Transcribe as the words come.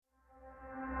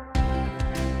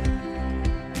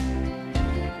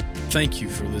Thank you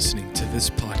for listening to this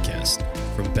podcast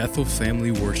from Bethel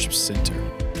Family Worship Center.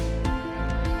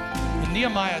 In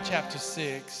Nehemiah chapter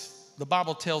 6, the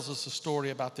Bible tells us a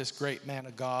story about this great man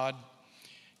of God.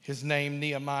 His name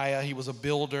Nehemiah. He was a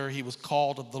builder. He was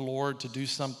called of the Lord to do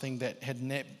something that had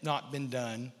not been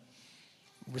done.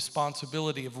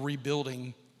 Responsibility of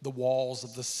rebuilding the walls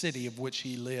of the city of which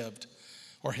he lived,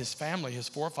 or his family, his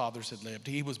forefathers had lived.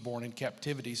 He was born in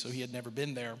captivity, so he had never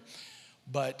been there.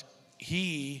 But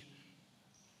he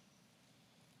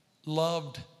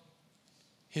loved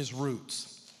his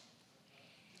roots.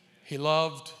 He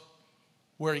loved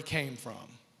where he came from.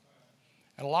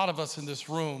 And a lot of us in this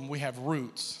room, we have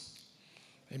roots.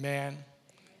 Amen.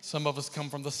 Some of us come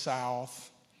from the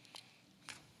South.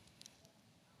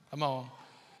 Come on.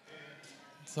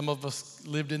 Some of us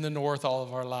lived in the North all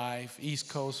of our life, East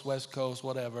Coast, West Coast,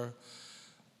 whatever.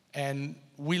 And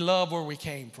we love where we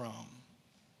came from.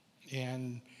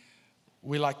 And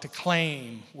we like to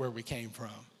claim where we came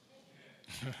from.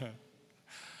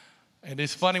 And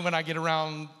it's funny when I get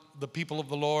around the people of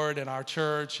the Lord and our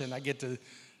church, and I get to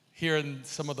hear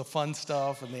some of the fun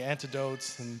stuff and the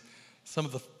antidotes and some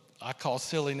of the, I call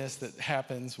silliness that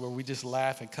happens where we just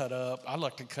laugh and cut up. I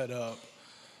like to cut up.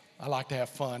 I like to have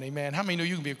fun. Amen. How many know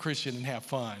you can be a Christian and have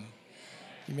fun?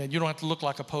 Amen. You don't have to look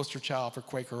like a poster child for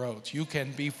Quaker Oats. You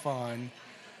can be fun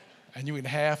and you can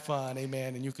have fun.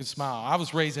 Amen. And you can smile. I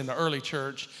was raised in the early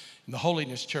church, in the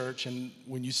holiness church, and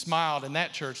when you smiled in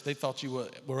that church, they thought you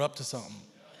were up to something.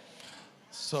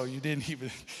 So you didn't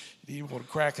even want to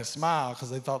crack a smile because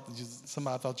they thought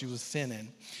somebody thought you was sinning.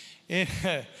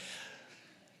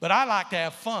 But I like to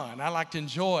have fun. I like to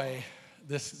enjoy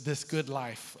this good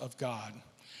life of God.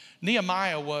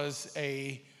 Nehemiah was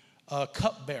a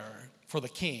cupbearer for the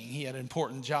king. He had an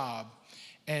important job.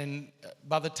 And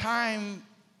by the time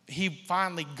he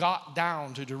finally got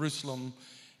down to Jerusalem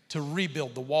to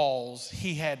rebuild the walls,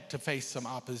 he had to face some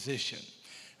opposition.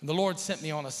 And the Lord sent me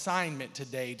on assignment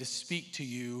today to speak to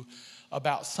you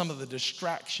about some of the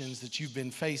distractions that you've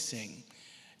been facing.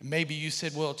 Maybe you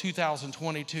said, well,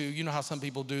 2022, you know how some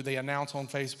people do, they announce on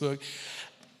Facebook,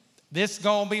 this is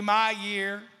gonna be my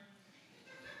year.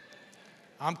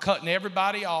 I'm cutting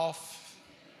everybody off.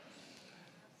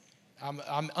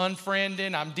 I'm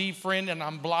unfriending, I'm defriending,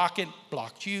 I'm blocking.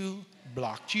 Blocked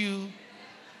you.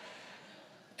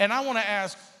 And I want to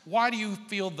ask, why do you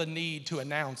feel the need to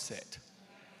announce it?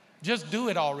 Just do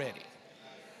it already.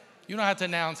 You don't have to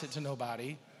announce it to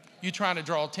nobody. You're trying to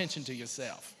draw attention to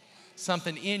yourself.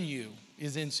 Something in you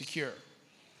is insecure.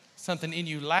 Something in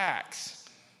you lacks.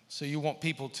 So you want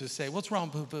people to say, what's wrong,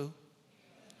 boo-boo?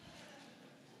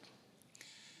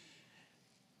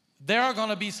 There are going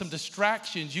to be some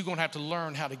distractions you're going to have to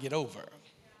learn how to get over.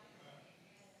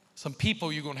 Some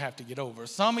people you're going to have to get over.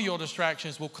 Some of your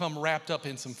distractions will come wrapped up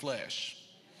in some flesh.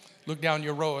 Look down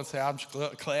your row and say, I'm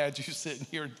glad you're sitting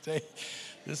here today.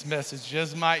 This message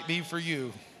just might be for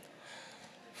you.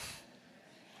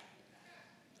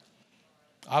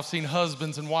 I've seen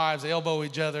husbands and wives elbow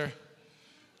each other.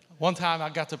 One time I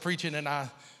got to preaching and I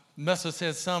must have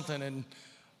said something, and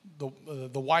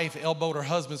the wife elbowed her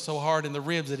husband so hard in the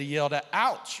ribs that he yelled out,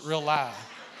 ouch, real loud.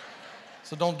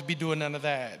 So don't be doing none of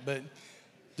that. But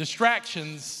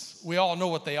distractions, we all know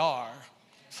what they are.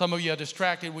 Some of you are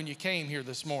distracted when you came here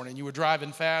this morning. You were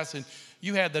driving fast and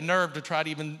you had the nerve to try to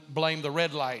even blame the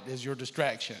red light as your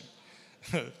distraction.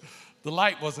 The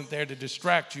light wasn't there to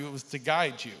distract you, it was to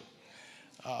guide you.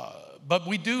 But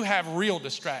we do have real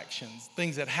distractions,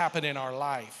 things that happen in our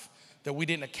life that we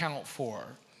didn't account for.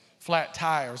 Flat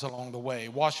tires along the way,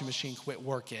 washing machine quit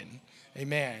working,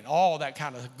 amen, all that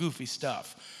kind of goofy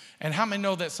stuff. And how many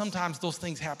know that sometimes those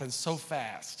things happen so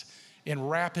fast in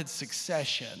rapid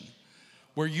succession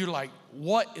where you're like,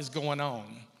 what is going on?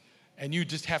 And you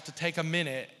just have to take a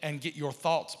minute and get your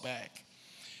thoughts back.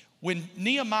 When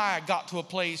Nehemiah got to a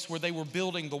place where they were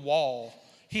building the wall,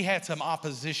 he had some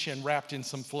opposition wrapped in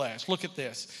some flesh. Look at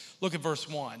this. Look at verse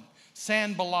 1.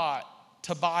 Sanballat,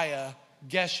 Tobiah,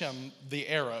 Geshem the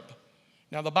Arab.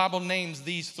 Now the Bible names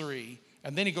these three,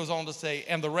 and then he goes on to say,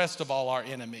 and the rest of all our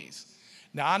enemies.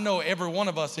 Now I know every one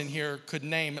of us in here could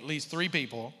name at least three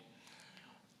people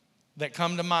that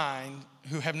come to mind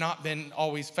who have not been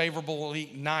always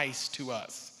favorably nice to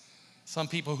us. Some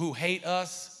people who hate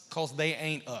us because they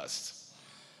ain't us.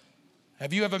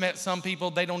 Have you ever met some people,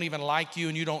 they don't even like you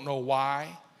and you don't know why?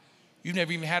 You've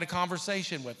never even had a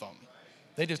conversation with them.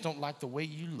 They just don't like the way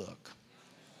you look.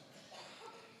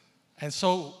 And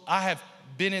so I have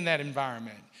been in that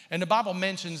environment. And the Bible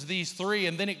mentions these three,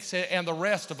 and then it said, and the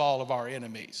rest of all of our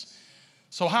enemies.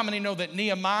 So how many know that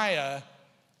Nehemiah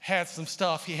had some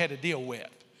stuff he had to deal with?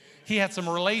 He had some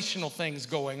relational things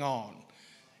going on.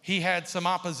 he had some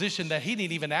opposition that he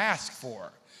didn't even ask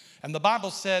for. And the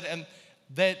Bible said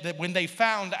that when they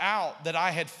found out that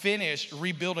I had finished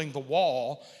rebuilding the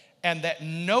wall and that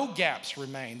no gaps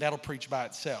remained, that'll preach by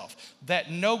itself,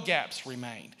 that no gaps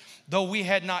remained, though we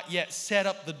had not yet set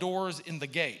up the doors in the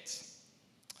gates.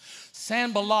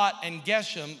 Sanballat and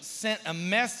Geshem sent a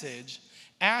message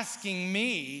asking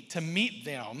me to meet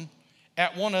them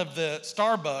at one of the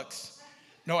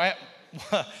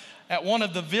at one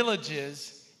of the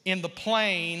villages in the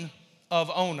plain of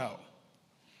Ono.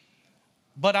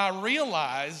 But I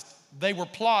realized they were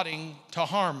plotting to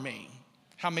harm me.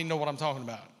 How many know what I'm talking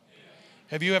about?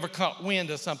 Have you ever caught wind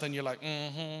of something? You're like,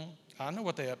 I know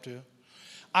what they're up to.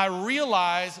 I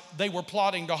realized they were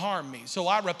plotting to harm me. So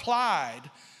I replied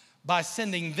by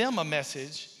sending them a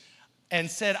message and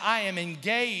said, I am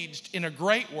engaged in a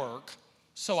great work,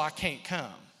 so I can't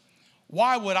come.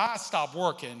 Why would I stop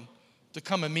working to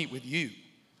come and meet with you?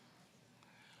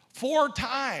 4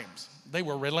 times they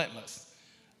were relentless.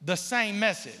 The same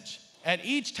message. And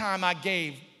each time I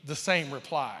gave the same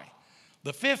reply.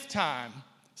 The 5th time,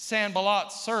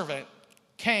 Sanballat's servant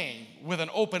came with an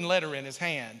open letter in his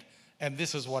hand, and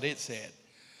this is what it said.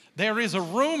 There is a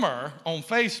rumor on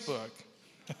Facebook.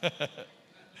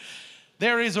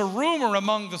 There is a rumor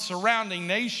among the surrounding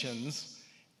nations,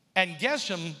 and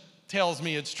Geshem tells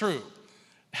me it's true.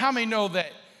 How many know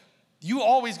that you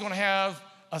always going to have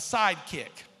a sidekick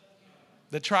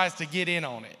that tries to get in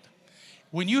on it?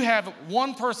 When you have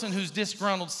one person who's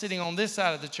disgruntled sitting on this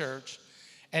side of the church,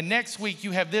 and next week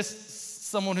you have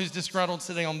someone who's disgruntled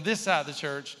sitting on this side of the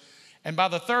church, and by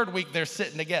the 3rd week they're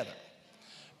sitting together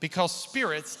because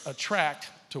spirits attract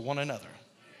to one another.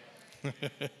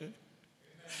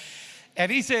 And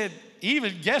he said,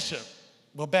 even Geshem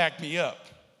will back me up.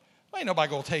 Well, ain't nobody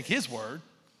gonna take his word.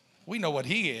 We know what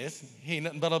he is. He ain't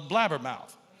nothing but a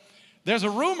blabbermouth. There's a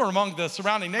rumor among the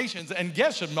surrounding nations, and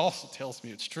Geshem also tells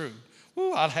me it's true.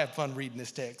 Ooh, I'll have fun reading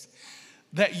this text.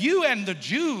 That you and the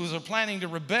Jews are planning to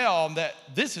rebel, and that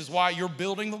this is why you're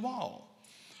building the wall.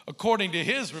 According to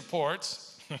his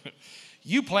reports,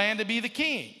 you plan to be the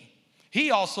king.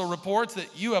 He also reports that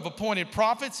you have appointed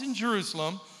prophets in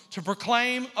Jerusalem to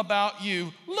proclaim about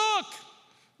you, look,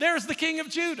 there's the king of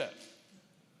Judah.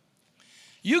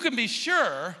 You can be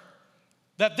sure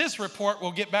that this report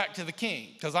will get back to the king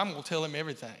because I'm going to tell him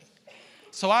everything.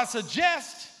 So I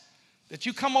suggest that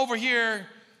you come over here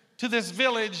to this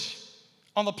village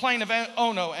on the plain of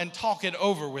Ono and talk it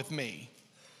over with me.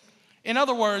 In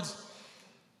other words,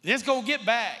 it's going to get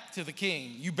back to the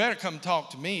king. You better come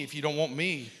talk to me if you don't want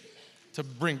me to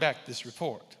bring back this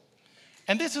report.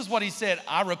 And this is what he said.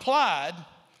 I replied,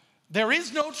 there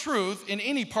is no truth in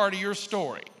any part of your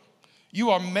story. You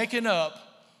are making up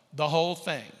the whole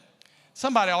thing.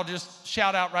 Somebody, I'll just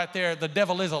shout out right there, the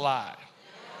devil is a lie.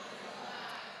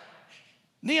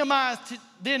 Nehemiah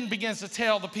then begins to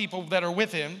tell the people that are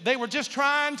with him, they were just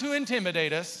trying to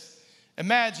intimidate us,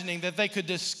 imagining that they could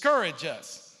discourage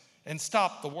us and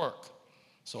stop the work.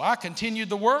 So I continued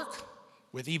the work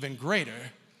with even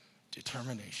greater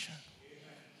determination.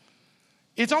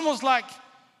 It's almost like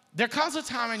there comes a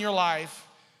time in your life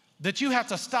that you have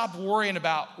to stop worrying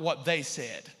about what they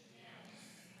said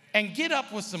and get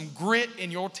up with some grit in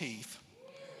your teeth,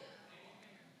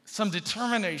 some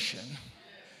determination.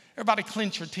 Everybody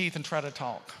clench your teeth and try to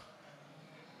talk.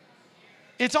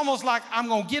 It's almost like I'm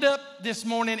going to get up this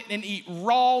morning and eat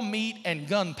raw meat and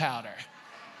gunpowder.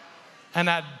 And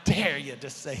I dare you to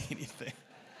say anything.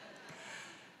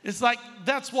 It's like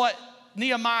that's what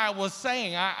Nehemiah was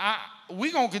saying.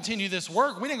 We're going to continue this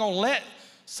work. We ain't going to let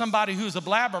somebody who's a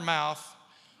blabbermouth,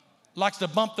 likes to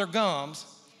bump their gums,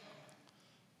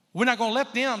 we're not going to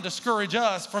let them discourage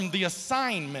us from the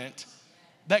assignment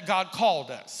that God called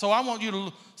us. So I want you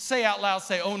to say out loud,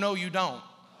 say, oh, no, you don't.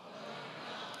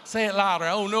 Say it louder.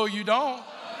 Oh, no, you don't.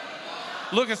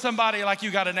 Look at somebody like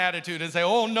you got an attitude and say,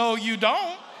 oh, no, you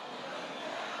don't.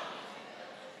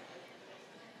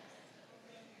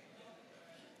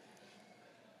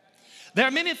 There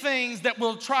are many things that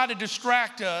will try to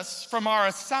distract us from our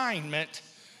assignment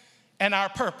and our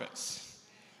purpose.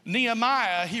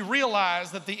 Nehemiah, he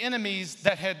realized that the enemies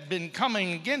that had been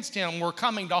coming against him were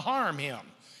coming to harm him.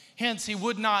 Hence, he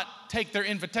would not take their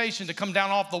invitation to come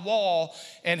down off the wall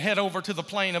and head over to the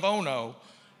plain of Ono,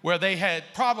 where they had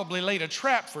probably laid a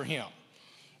trap for him.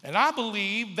 And I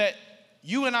believe that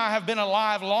you and I have been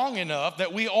alive long enough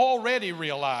that we already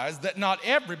realize that not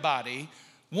everybody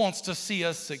wants to see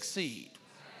us succeed.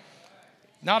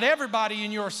 Not everybody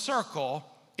in your circle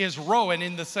is rowing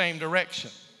in the same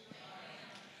direction.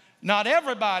 Not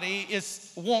everybody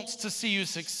wants to see you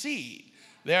succeed.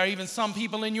 There are even some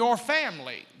people in your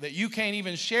family that you can't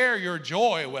even share your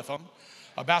joy with them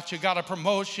about you got a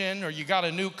promotion or you got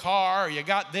a new car or you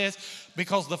got this,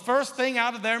 because the first thing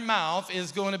out of their mouth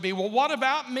is going to be, well, what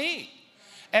about me?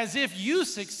 As if you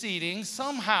succeeding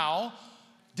somehow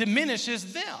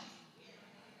diminishes them.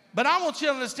 But I want you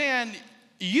to understand,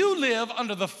 you live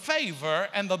under the favor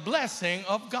and the blessing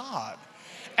of God.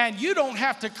 And you don't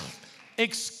have to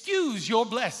excuse your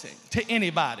blessing to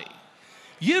anybody.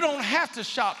 You don't have to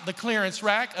shop the clearance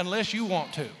rack unless you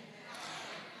want to.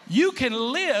 You can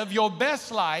live your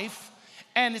best life,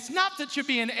 and it's not that you're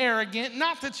being arrogant,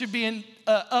 not that you're being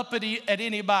uppity at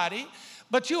anybody,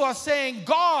 but you are saying,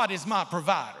 God is my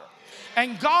provider,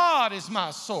 and God is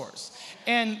my source.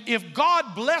 And if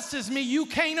God blesses me, you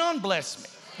can't unbless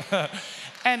me.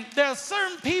 And there are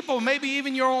certain people, maybe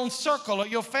even your own circle or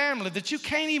your family, that you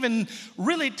can't even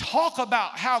really talk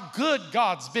about how good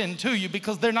God's been to you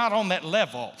because they're not on that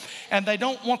level. And they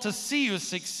don't want to see you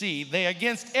succeed. They're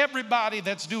against everybody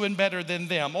that's doing better than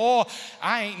them. Or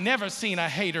I ain't never seen a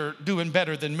hater doing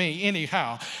better than me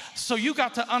anyhow. So you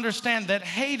got to understand that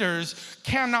haters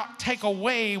cannot take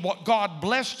away what God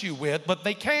blessed you with, but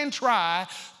they can try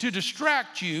to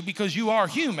distract you because you are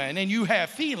human and you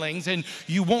have feelings and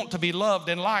you want to be loved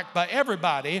and liked by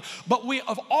everybody. But we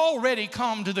have already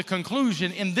come to the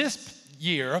conclusion in this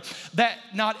year that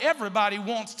not everybody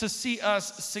wants to see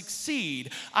us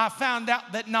succeed. I found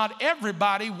out that not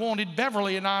everybody wanted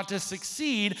Beverly and I to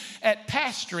succeed at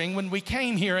pastoring when we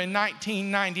came here in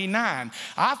 1999.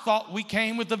 I thought we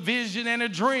came with a vision and a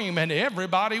dream and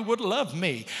everybody would love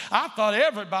me. I thought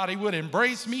everybody would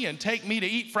embrace me and take me to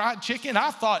eat fried chicken. I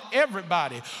thought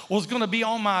everybody was going to be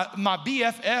on my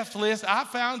BFF list. I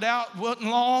found out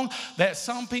wasn't long that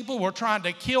some people were trying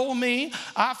to kill me.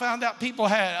 I found out people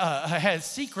had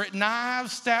secret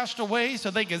knives stashed away so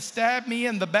they could stab me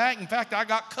in the back. In fact, I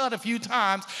got cut a few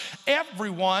times.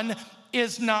 Everyone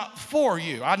is not for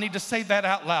you. I need to say that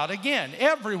out loud again.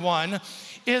 Everyone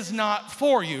is not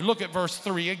for you. Look at verse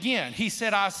 3 again. He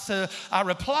said, I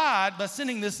replied by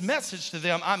sending this message to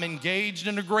them, I'm engaged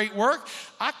in a great work.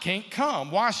 I can't come.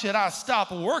 Why should I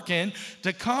stop working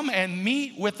to come and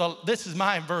meet with this is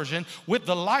my version, with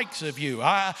the likes of you?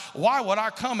 Why would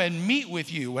I come and meet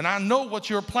with you when I know what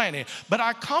you're planning? But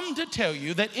I come to tell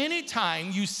you that anytime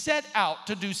you set out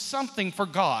to do something for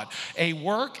God, a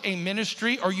work, a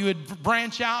ministry, or you would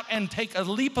branch out and take a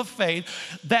leap of faith,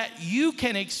 that you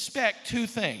can expect two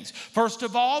things. First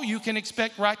of all, you can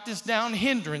expect, write this down,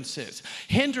 hindrances.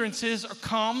 Hindrances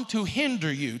come to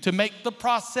hinder you, to make the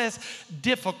process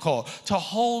difficult, to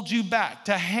hold you back,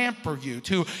 to hamper you,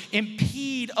 to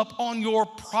impede upon your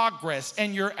progress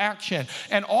and your action.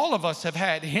 And all of us have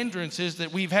had hindrances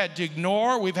that we've had to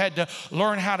ignore. We've had to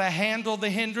learn how to handle the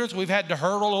hindrance. We've had to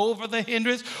hurdle over the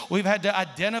hindrance. We've had to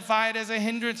identify it as a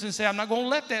hindrance and say, I'm not going to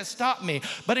let that stop me.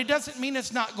 But it doesn't mean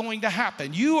it's not going to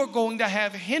happen. You are going to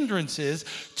have hindrances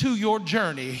to your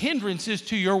journey, hindrances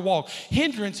to your walk,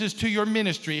 hindrances to your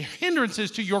ministry,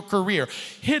 hindrances to your career,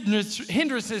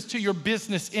 hindrances to your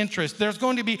business interest. There's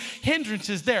going to be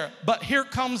hindrances there. But here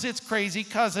comes its crazy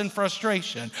cousin,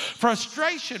 frustration.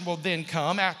 Frustration will then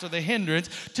come after the hindrance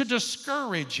to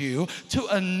discourage you, to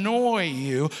annoy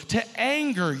you, to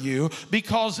anger you,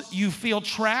 because you feel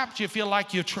trapped. You feel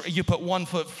like you put one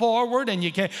foot forward and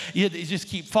you just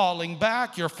keep falling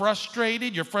back. You're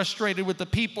frustrated. You're frustrated with the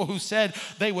people who said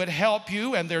they would help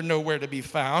you and they're nowhere to be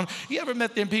found. You ever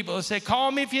met them people who say, call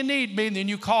me if you need me, and then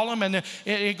you call them and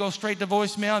it goes straight to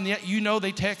voicemail, and yet you know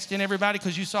they texting everybody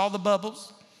because you saw the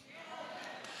bubbles?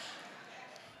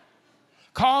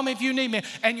 Call me if you need me.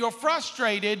 And you're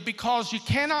frustrated because you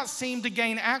cannot seem to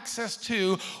gain access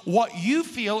to what you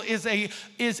feel is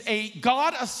a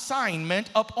God assignment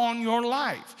upon your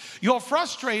life. You're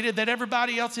frustrated that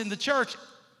everybody else in the church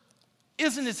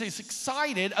isn't as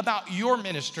excited about your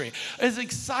ministry, is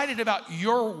excited about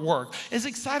your work, is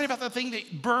excited about the thing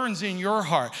that burns in your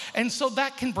heart. And so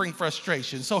that can bring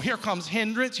frustration. So here comes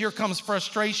hindrance, here comes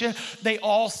frustration. They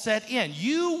all set in.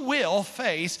 You will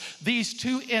face these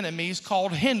two enemies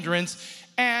called hindrance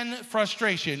and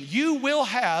frustration. You will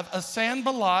have a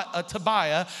Sanballat, a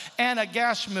Tobiah, and a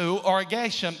Gashmu or a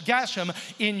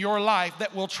Gashem in your life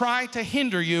that will try to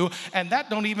hinder you, and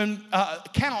that don't even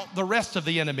count the rest of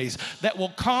the enemies that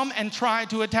will come and try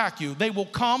to attack you. They will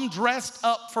come dressed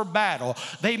up for battle.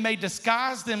 They may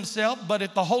disguise themselves, but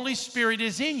if the Holy Spirit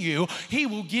is in you, He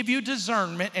will give you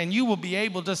discernment, and you will be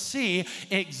able to see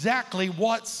exactly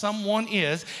what someone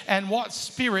is and what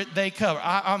spirit they cover.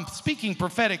 I'm speaking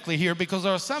prophetically here because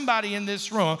because there's somebody in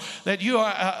this room that you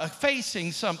are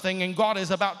facing something, and God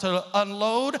is about to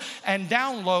unload and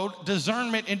download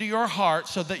discernment into your heart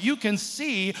so that you can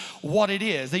see what it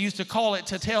is. They used to call it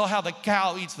to tell how the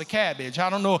cow eats the cabbage. I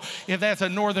don't know if that's a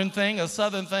northern thing, a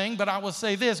southern thing, but I will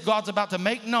say this: God's about to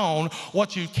make known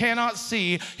what you cannot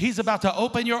see. He's about to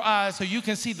open your eyes so you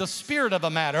can see the spirit of a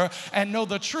matter and know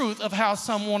the truth of how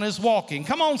someone is walking.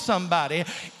 Come on, somebody.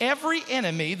 Every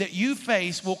enemy that you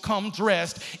face will come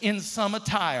dressed in some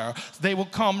attire. They will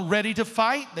come ready to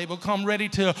fight. They will come ready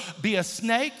to be a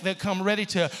snake. They'll come ready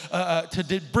to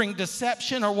bring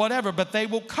deception or whatever, but they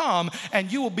will come,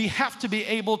 and you will have to be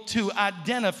able to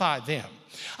identify them.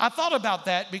 I thought about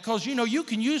that because, you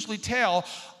can usually tell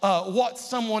what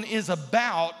someone is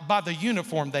about by the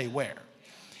uniform they wear.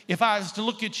 If I was to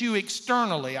look at you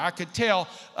externally, I could tell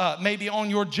maybe on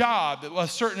your job, a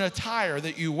certain attire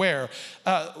that you wear,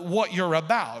 what you're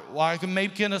about. Well, I can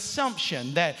make an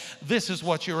assumption that this is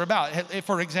what you're about.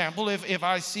 For example, if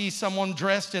I see someone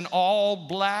dressed in all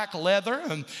black leather,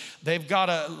 and they've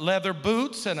got leather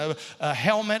boots and a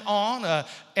helmet on,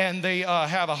 and they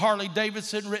have a Harley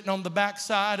Davidson written on the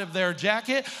backside of their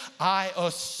jacket, I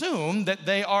assume that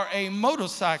they are a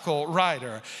motorcycle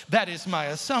rider. That is my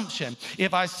assumption.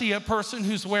 If I see a person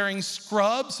who's wearing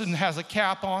scrubs and has a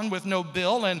cap on with no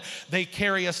bill, and they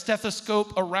carry a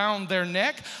stethoscope around their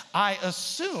neck, I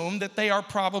assume that they are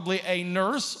probably a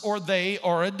nurse or they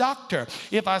are a doctor.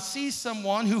 If I see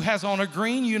someone who has on a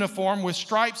green uniform with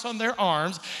stripes on their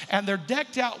arms and they're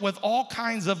decked out with all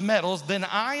kinds of medals, then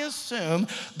I assume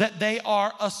that they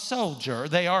are a soldier.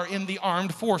 They are in the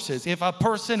armed forces. If a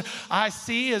person I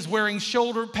see is wearing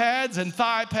shoulder pads and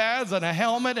thigh pads and a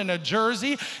helmet and a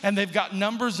jersey and they've got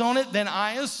numbers on it, then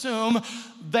I assume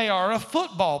they are a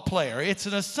football player. It's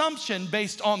an assumption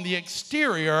based on the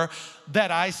exterior that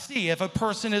I see. If a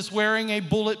person is wearing a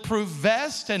bulletproof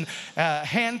vest and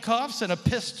handcuffs and a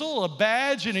pistol, a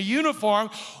badge and a uniform,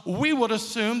 we would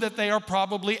assume that they are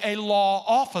probably a law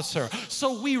officer.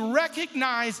 So we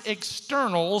recognize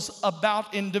externals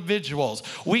about individuals.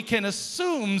 We can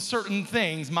assume certain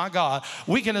things, my God,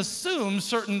 we can assume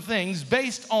certain things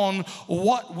based on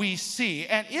what we see.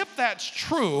 And if that's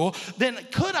true, then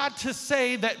could I to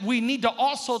say that we need to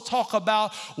also talk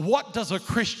about what does a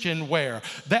Christian wear?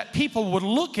 That people would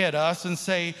look at us and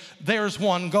say, there's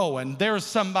one going. There's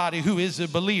somebody who is a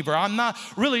believer. I'm not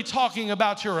really talking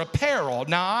about your apparel.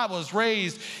 Now, I was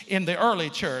raised in the early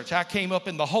church. I came up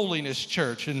in the holiness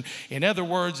church. And in other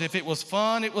words, if it was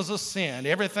fun, it was a sin.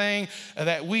 Everything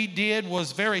that we did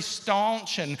was very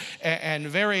staunch and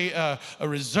very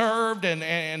reserved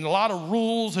and a lot of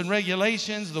rules and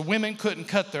regulations. The women couldn't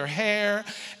cut their hair.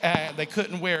 They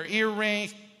couldn't wear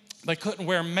earrings. They couldn't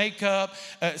wear makeup.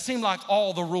 It seemed like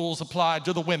all the rules applied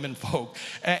to the women folk.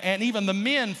 And even the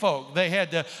men folk,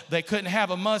 they couldn't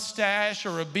have a mustache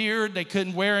or a beard. They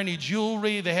couldn't wear any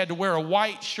jewelry. They had to wear a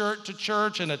white shirt to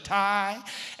church and a tie.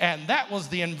 And that was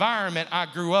the environment I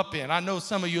grew up in. I know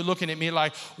some of you are looking at me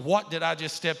like, what did I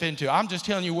just step into? I'm just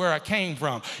telling you where I came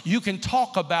from. You can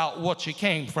talk about what you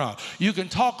came from. You can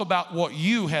talk about what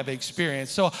you have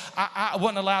experienced. So I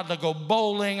wasn't allowed to go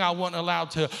bowling. I wasn't allowed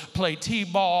to play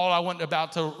t-ball. I wasn't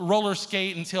about to roller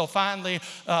skate until finally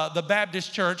the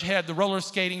Baptist church had the roller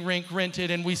skating rink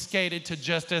rented, and we skated to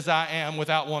Just As I Am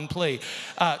without one plea.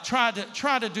 Try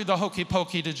to do the hokey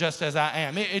pokey to Just As I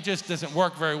Am. It just doesn't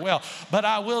work very well. But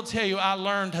I will tell you, I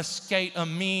learned to skate a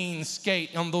mean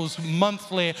skate on those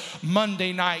monthly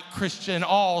Monday night Christian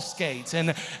all skates,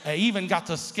 and I even got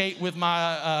to skate with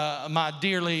my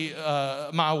dearly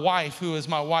my wife, who is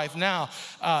my wife now.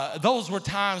 Those were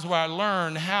times where I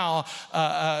learned how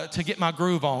to get my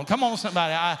groove on. Come on,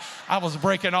 somebody. I was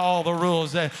breaking all the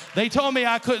rules. They told me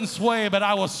I couldn't sway, but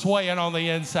I was swaying on the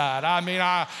inside. I mean,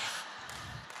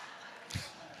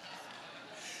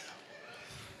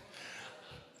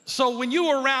 So when you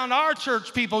were around our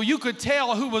church people, you could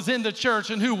tell who was in the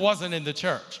church and who wasn't in the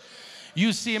church.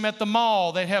 You see them at the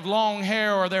mall. They'd have long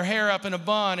hair or their hair up in a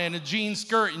bun and a jean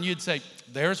skirt, and you'd say,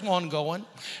 there's one going,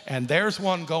 and there's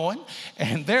one going,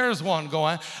 and there's one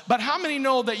going. But how many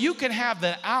know that you can have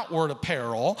the outward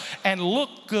apparel and look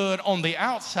good on the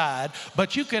outside,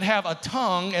 but you could have a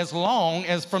tongue as long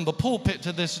as from the pulpit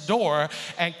to this door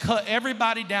and cut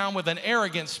everybody down with an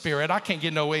arrogant spirit? I can't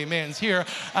get no amens here.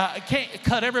 Can't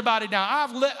cut everybody down.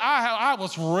 I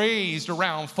was raised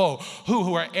around folk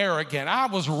who were arrogant. I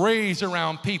was raised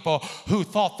around people who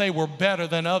thought they were better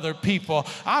than other people.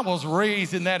 I was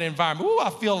raised in that environment. Ooh, I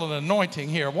feel an anointing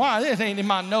here. Why? It ain't in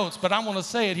my notes, but I want to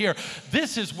say it here.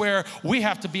 This is where we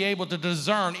have to be able to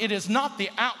discern. It is not the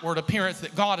outward appearance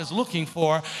that God is looking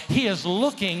for. He is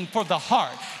looking for the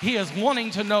heart. He is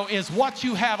wanting to know, is what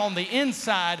you have on the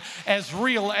inside as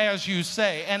real as you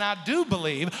say? And I do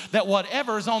believe that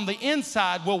whatever's on the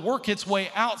inside will work its way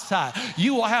outside.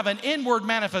 You will have an inward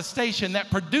manifestation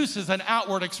that produces an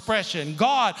outward expression.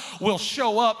 God will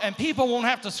show up, and people won't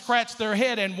have to scratch their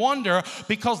head and wonder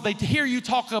because they hear you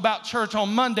talk about church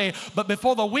on Monday, but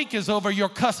before the week is over, you're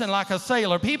cussing like a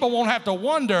sailor. People won't have to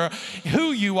wonder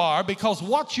who you are because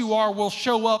what you are will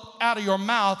show up out of your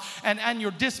mouth and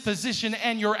your disposition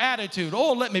and your attitude.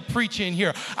 Oh, let me preach in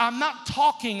here. I'm not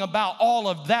talking about all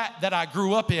of that I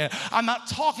grew up in. I'm not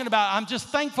talking about, I'm just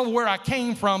thankful where I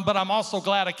came from, but I'm also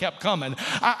glad I kept coming.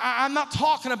 I'm not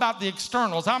talking about the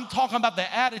externals. I'm talking about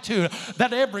the attitude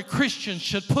that every Christian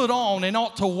should put on and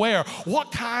ought to wear.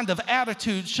 What kind of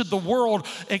attitude should the world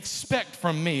expect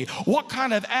from me? What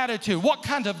kind of attitude, what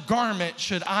kind of garment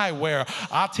should I wear?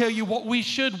 I'll tell you what we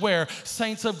should wear,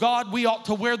 saints of God. We ought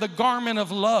to wear the garment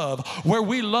of love, where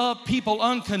we love people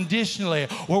unconditionally,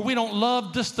 where we don't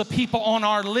love just the people on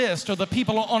our list or the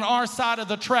people on our side of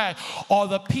the track or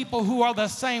the people who are the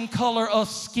same color of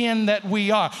skin that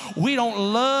we are. We don't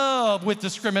love with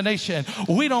discrimination.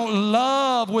 We don't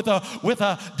love with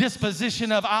a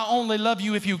disposition of, I only love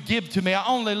you if you give to me. I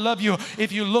only love you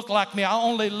if you look like me. I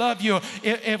only love you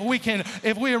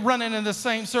if we're running in the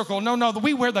same circle. No,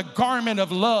 we wear the garment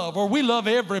of love, where we love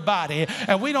everybody.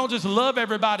 And we don't just love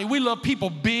everybody, we love people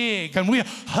big, and we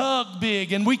hug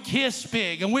big, and we kiss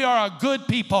big, and we are a good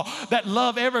people that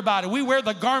love everybody. We wear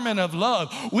the garment of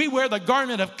love. We wear the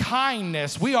garment of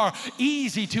kindness. We are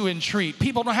easy to entreat.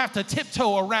 People don't have to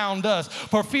tiptoe around us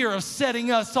for fear of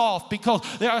setting us off, because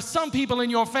there are some people in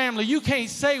your family, you can't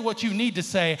say what you need to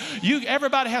say.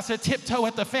 Everybody has to tiptoe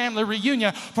at the family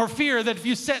reunion for fear that if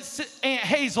you set Aunt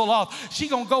Hazel off, she's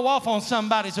going to go off on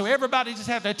somebody. So everybody just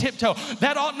have to tiptoe.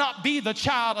 That ought not be the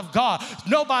child of God.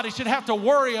 Nobody should have to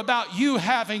worry about you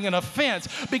having an offense,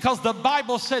 because the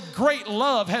Bible said, great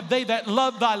love have they that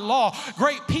love thy law.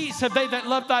 Great peace have they that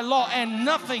love thy law, and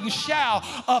nothing shall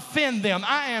offend them.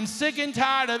 I am sick and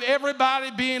tired of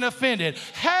everybody being offended.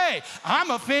 Hey,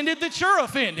 I'm offended that you're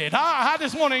offended. I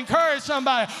just want to encourage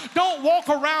somebody. Don't walk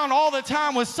around all the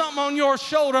time with something on your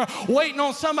shoulder, waiting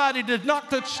on somebody to knock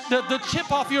the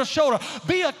chip off your shoulder.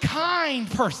 Be a kind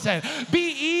person.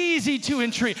 Be easy to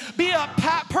entreat. Be a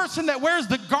person that wears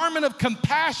the garment of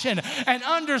compassion and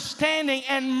understanding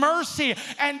and mercy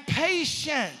and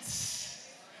patience.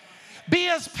 Be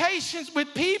as patient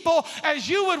with people as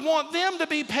you would want them to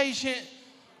be patient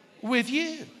with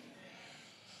you.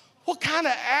 What kind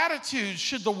of attitude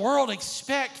should the world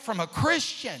expect from a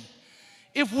Christian?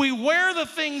 If we wear the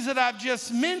things that I've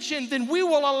just mentioned, then we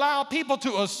will allow people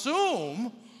to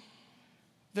assume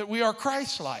that we are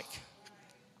Christ-like,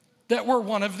 that we're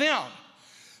one of them.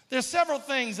 There's several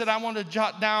things that I want to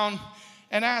jot down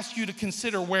and ask you to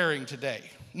consider wearing today.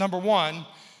 Number one,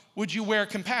 would you wear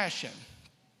compassion?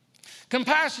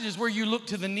 Compassion is where you look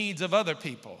to the needs of other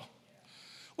people.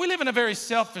 We live in a very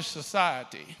selfish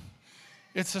society.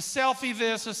 It's a selfie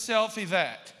this, a selfie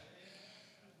that.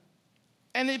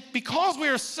 And because we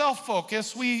are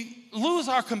self-focused, we lose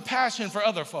our compassion for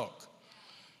other folk.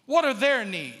 What are their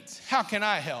needs? How can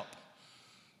I help?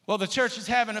 Well, the church is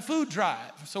having a food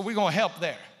drive, so we're going to help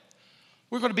there.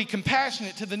 We're going to be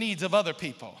compassionate to the needs of other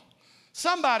people.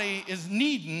 Somebody is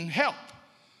needing help.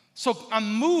 So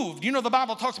I'm moved. You know, the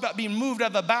Bible talks about being moved out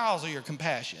of the bowels of your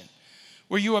compassion,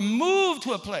 where you are moved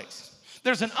to a place.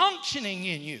 There's an unctioning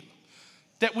in you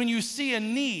that when you see a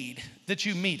need, that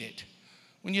you meet it.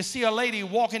 When you see a lady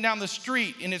walking down the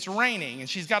street and it's raining and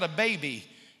she's got a baby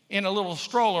in a little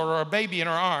stroller or a baby in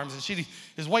her arms and she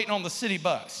is waiting on the city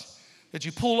bus, that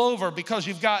you pull over because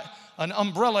you've got an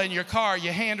umbrella in your car,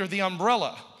 you hand her the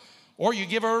umbrella, or you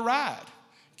give her a ride.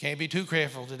 Can't be too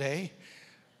careful today.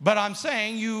 But I'm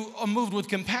saying you are moved with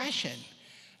compassion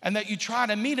and that you try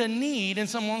to meet a need in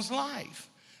someone's life.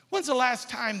 When's the last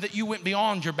time that you went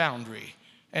beyond your boundary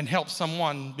and helped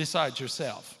someone besides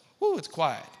yourself? Ooh, it's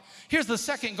quiet. Here's the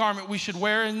second garment we should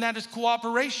wear, and that is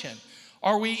cooperation.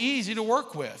 Are we easy to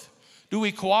work with? Do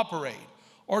we cooperate?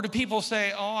 Or do people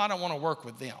say, oh, I don't want to work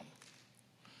with them?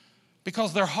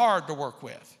 Because they're hard to work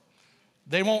with.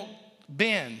 They won't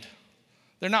bend.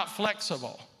 They're not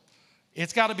flexible.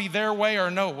 It's got to be their way or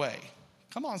no way.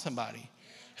 Come on, somebody.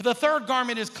 The third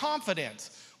garment is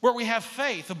confidence, where we have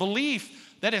faith, a belief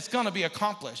that it's going to be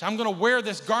accomplished. I'm going to wear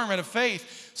this garment of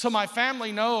faith so my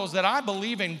family knows that I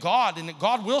believe in God and that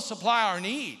God will supply our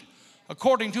need.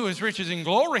 According to his riches and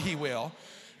glory, he will.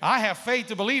 I have faith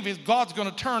to believe that God's going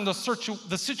to turn the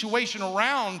situation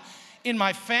around in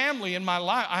my family, in my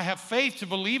life. I have faith to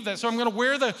believe that. So I'm going to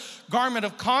wear the garment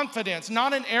of confidence,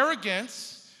 not an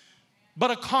arrogance, but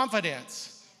a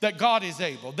confidence that God is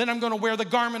able. Then I'm going to wear the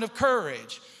garment of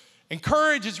courage. And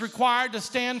courage is required to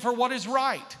stand for what is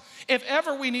right. If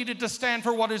ever we needed to stand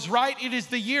for what is right, it is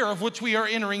the year of which we are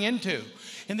entering into.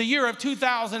 In the year of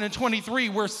 2023,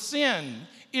 where sin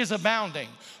is abounding,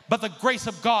 but the grace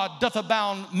of God doth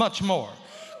abound much more.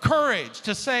 Courage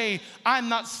to say, I'm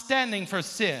not standing for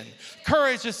sin.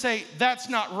 Courage to say, that's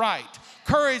not right.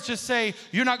 Courage to say,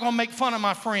 you're not going to make fun of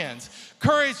my friends.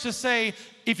 Courage to say,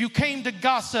 if you came to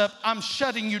gossip, I'm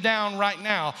shutting you down right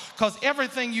now, because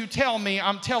everything you tell me,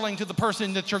 I'm telling to the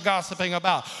person that you're gossiping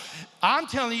about. I'm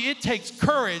telling you, it takes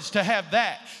courage to have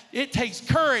that. It takes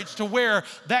courage to wear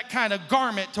that kind of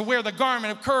garment, to wear the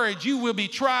garment of courage. You will be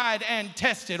tried and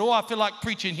tested. Oh, I feel like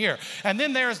preaching here. And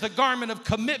then there's the garment of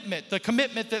commitment, the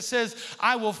commitment that says,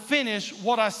 I will finish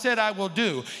what I said I will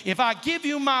do. If I give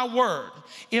you my word,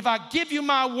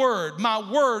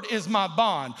 my word is my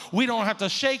bond. We don't have to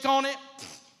shake on it.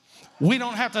 We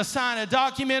don't have to sign a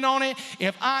document on it.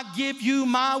 If I give you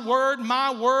my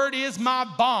word is my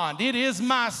bond. It is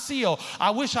my seal. I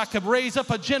wish I could raise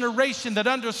up a generation that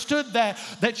understood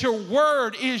that your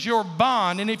word is your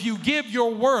bond. And if you give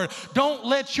your word, don't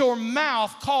let your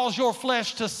mouth cause your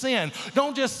flesh to sin.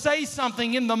 Don't just say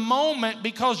something in the moment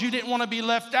because you didn't want to be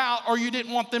left out or you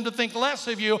didn't want them to think less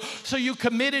of you, so you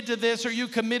committed to this or you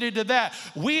committed to that.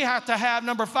 We have to have,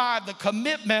 number 5, the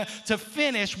commitment to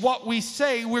finish what we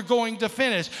say we're going to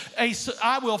finish.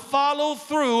 I will follow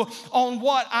through on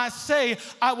what I say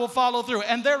I will follow through.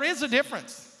 And there is a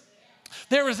difference.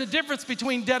 There is a difference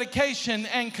between dedication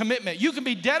and commitment. You can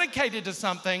be dedicated to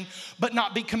something but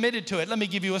not be committed to it. Let me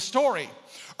give you a story.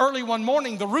 Early one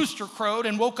morning, the rooster crowed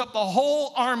and woke up the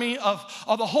whole army of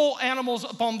the whole animals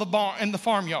up on the barn in the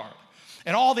farmyard.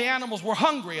 And all the animals were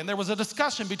hungry, and there was a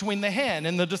discussion between the hen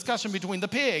and the discussion between the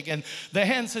pig. And the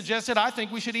hen suggested, I think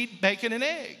we should eat bacon and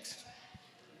eggs.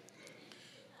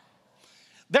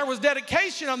 There was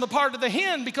dedication on the part of the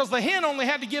hen because the hen only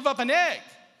had to give up an egg,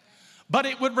 but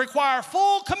it would require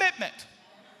full commitment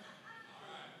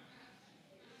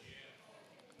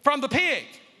from the pig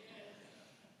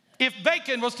if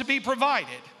bacon was to be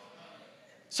provided.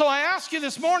 So I ask you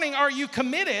this morning, are you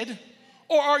committed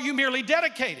or are you merely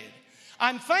dedicated?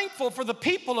 I'm thankful for the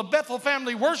people of Bethel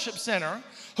Family Worship Center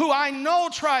who I know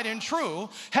tried and true,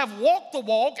 have walked the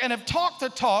walk and have talked the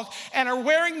talk and are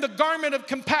wearing the garment of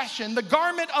compassion, the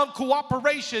garment of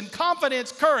cooperation,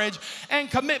 confidence, courage, and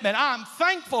commitment. I'm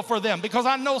thankful for them because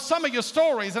I know some of your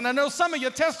stories and I know some of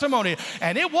your testimony,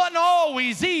 and it wasn't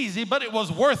always easy, but it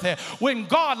was worth it. When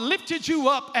God lifted you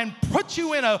up and put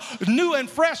you in a new and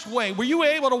fresh way, were you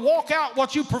able to walk out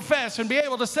what you profess and be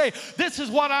able to say, this is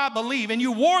what I believe, and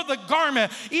you wore the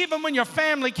garment even when your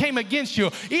family came against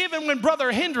you, even when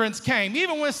Brother Hindrance came,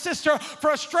 even when Sister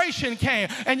Frustration came,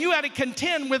 and you had to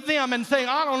contend with them and say,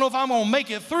 I don't know if I'm going to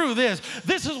make it through this.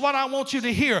 This is what I want you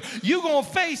to hear. You're going to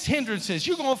face hindrances.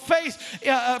 You're going to face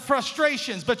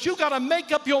frustrations, but you got to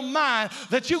make up your mind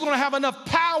that you're going to have enough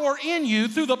power in you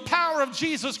through the power of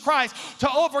Jesus Christ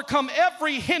to overcome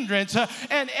every hindrance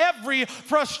and every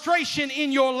frustration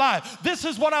in your life. This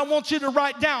is what I want you to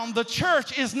write down. The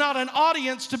church is not an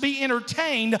audience to be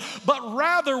entertained, but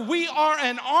rather we are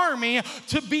an army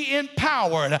to be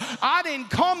empowered. I didn't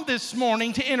come this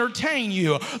morning to entertain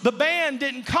you. The band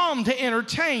didn't come to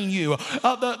entertain you.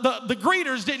 The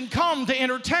greeters didn't come to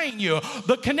entertain you.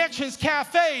 The Connections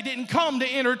Cafe didn't come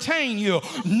to entertain you.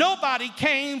 Nobody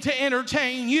came to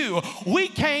entertain you. We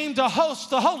came to host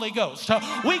the Holy Ghost.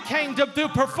 We came to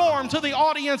perform to the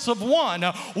audience of one.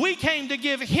 We came to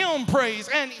give Him praise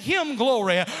and Him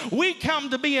glory. We come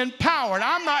to be empowered.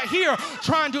 I'm not here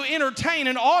trying to entertain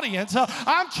an audience.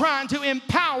 I'm trying to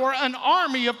empower an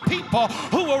army of people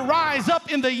who will rise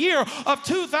up in the year of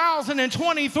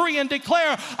 2023 and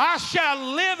declare, I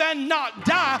shall live and not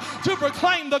die to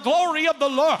proclaim the glory of the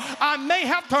Lord. I may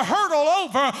have to hurdle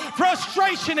over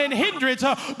frustration and hindrance,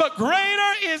 but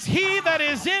greater is He that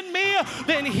is in me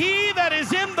than he that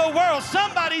is in the world.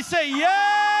 Somebody say,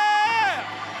 yeah!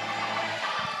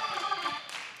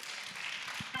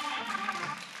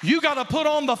 You got to put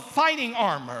on the fighting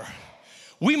armor.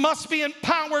 We must be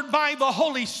empowered by the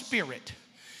Holy Spirit.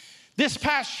 This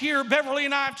past year, Beverly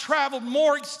and I have traveled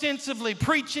more extensively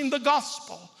preaching the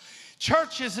gospel,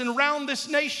 churches and around this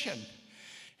nation.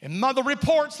 And the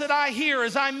reports that I hear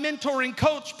as I mentor and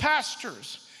coach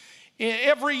pastors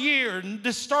every year,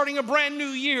 just starting a brand new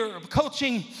year of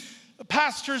coaching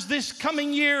pastors this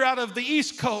coming year out of the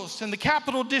East Coast and the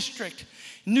Capital District,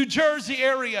 New Jersey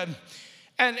area.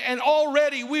 And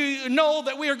already we know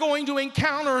that we are going to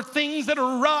encounter things that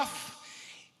are rough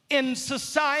in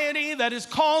society that is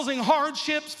causing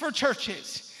hardships for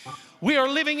churches. We are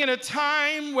living in a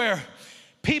time where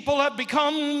people have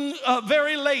become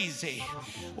very lazy.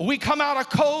 We come out of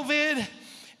COVID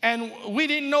and we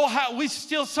didn't know how,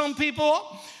 some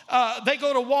people, they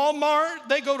go to Walmart,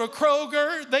 they go to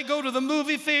Kroger, they go to the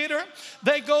movie theater,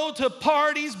 they go to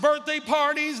parties, birthday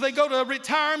parties, they go to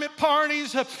retirement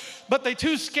parties, but they're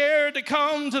too scared to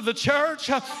come to the church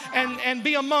and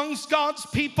be amongst God's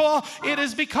people. It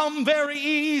has become very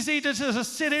easy to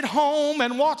just sit at home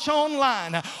and watch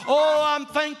online. Oh, I'm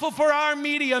thankful for our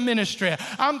media ministry.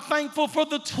 I'm thankful for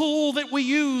the tool that we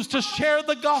use to share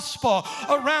the gospel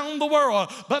around the world.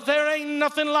 But there ain't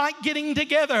nothing like getting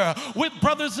together with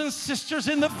brothers and sisters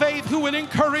in the faith who will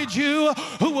encourage you,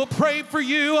 who will pray for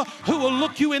you, who will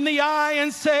look you in the eye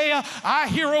and say, I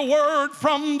hear a word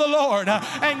from the Lord.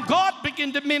 And God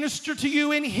begin to minister to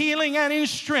you in healing and in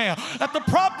strength. That the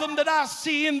problem that I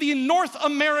see in the North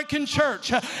American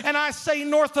church, and I say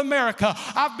North America,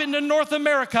 I've been to North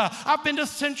America, I've been to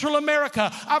Central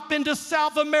America, I've been to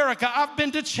South America, I've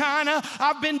been to China,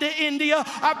 I've been to India,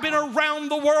 I've been around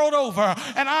the world over,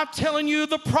 and I'm telling you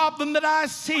the problem that I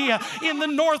see in the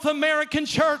North American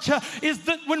church is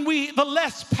that when the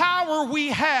less power we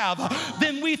have,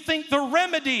 then we think the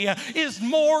remedy is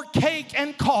more cake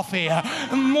and coffee,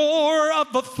 more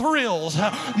of the thrills,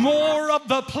 more of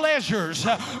the pleasures,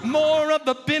 more of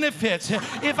the benefits.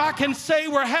 If I can say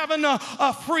we're having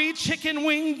a free chicken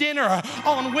wing dinner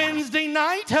on Wednesday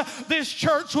night, this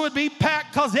church would be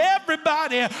packed because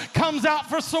everybody comes out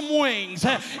for some wings.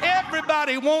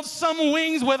 Everybody wants some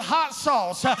wings with hot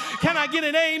sauce. Can I get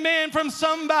an amen from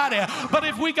somebody? But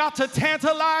if we got to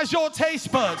tantalize your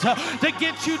taste buds to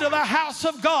get you to the house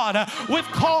of God with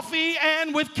coffee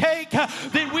and with cake,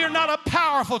 then we're not a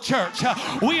powerful church.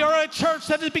 We are a church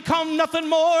that has become nothing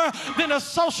more than a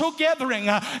social gathering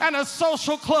and a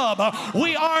social club.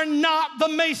 We are not the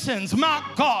Masons, my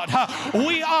God.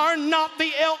 We are not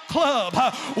the Elk Club.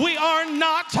 We are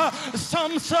not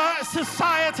some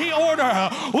society order.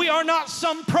 We are not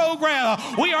some program.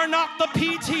 We are not the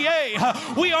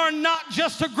PTA. We are not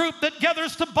just a group that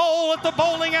gathers to bowl at the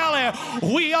bowling alley.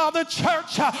 We are the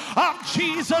church of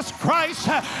Jesus Christ,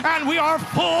 and we are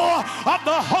full of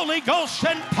the Holy Ghost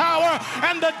and power,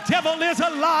 and the devil is a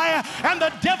liar, and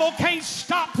the devil can't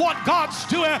stop what God's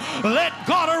doing. Let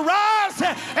God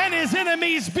arise and his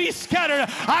enemies be scattered.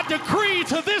 I decree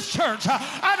to this church,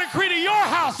 I decree to your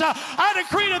house, I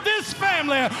decree to this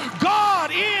family,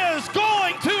 God is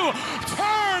going to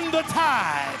turn the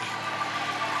tide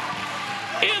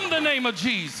in the name of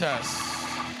Jesus.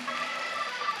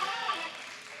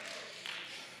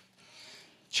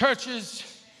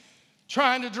 Churches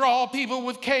trying to draw people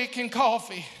with cake and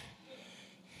coffee.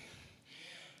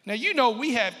 Now, you know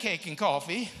we have cake and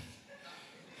coffee,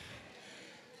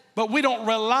 but we don't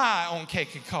rely on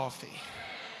cake and coffee.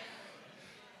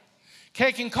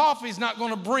 Cake and coffee is not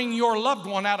going to bring your loved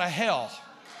one out of hell.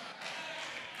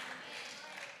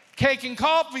 Cake and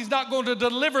coffee is not going to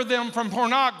deliver them from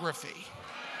pornography.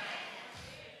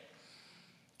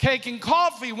 Cake and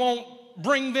coffee won't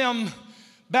bring them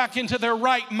back into their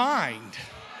right mind.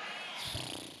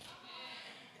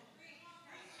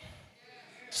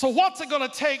 So what's it going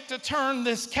to take to turn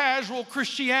this casual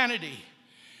Christianity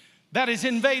that has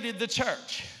invaded the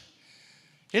church?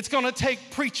 It's going to take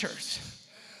preachers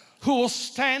who will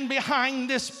stand behind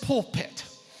this pulpit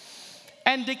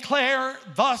and declare,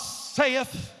 thus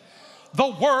saith the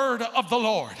word of the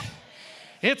Lord.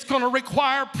 It's going to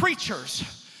require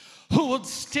preachers who would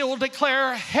still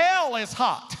declare hell is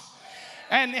hot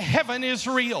and heaven is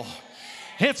real.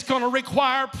 It's going to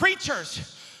require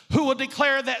preachers who will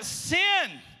declare that sin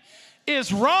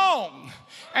is wrong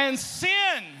and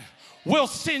sin will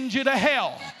send you to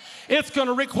hell. It's going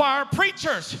to require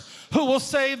preachers who will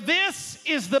say this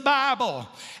is the Bible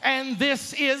and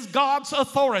this is God's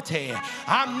authority.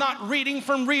 I'm not reading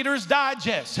from Reader's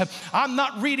Digest. I'm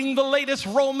not reading the latest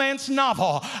romance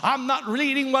novel. I'm not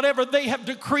reading whatever they have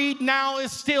decreed now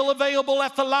is still available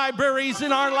at the libraries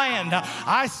in our land.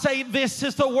 I say this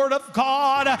is the Word of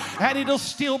God, and it'll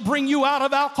still bring you out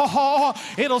of alcohol.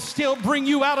 It'll still bring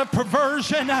you out of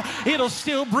perversion. It'll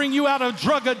still bring you out of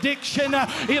drug addiction.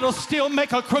 It'll still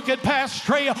make a crooked path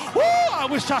straight. Woo! I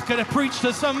wish I could have preached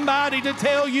to somebody to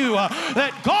tell you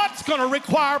that God's going to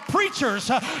require preachers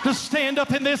to stand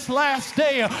up in this last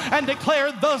day and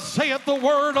declare, thus saith the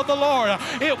word of the Lord.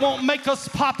 It won't make us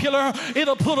popular.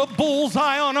 It'll put a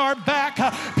bullseye on our back.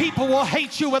 People will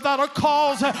hate you without a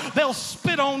cause. They'll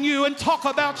spit on you and talk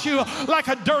about you like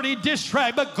a dirty dish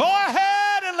rag. But go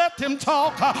ahead and let them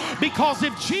talk, because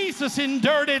if Jesus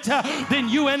endured it, then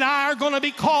you and I are going to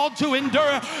be called to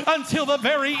endure until the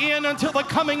very end, until the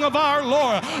coming of our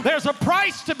Lord. There's a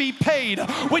price to be paid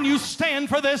when you stand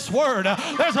for this word.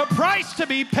 There's a price to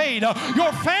be paid.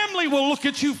 Your family will look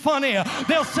at you funny.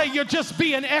 They'll say you're just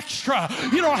being extra.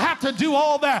 You don't have to do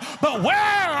all that. But where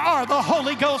are the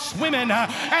Holy Ghost women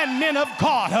and men of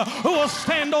God who will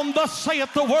stand on thus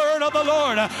saith the word of the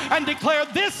Lord and declare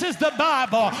this is the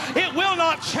Bible. It will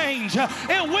not change.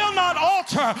 It will not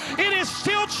alter. It is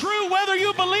still true whether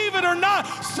you believe it or not.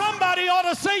 Somebody ought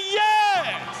to say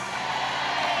yes.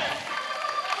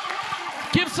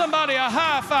 Give somebody a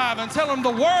high five and tell them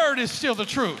the word is still the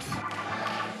truth.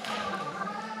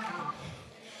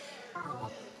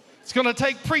 It's going to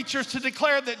take preachers to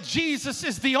declare that Jesus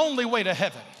is the only way to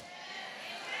heaven.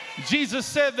 Jesus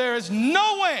said there is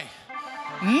no way,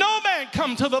 no man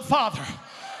come to the Father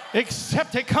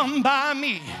except it come by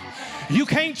me. You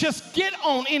can't just get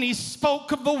on any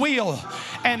spoke of the wheel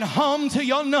and hum till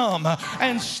you're numb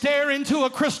and stare into a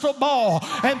crystal ball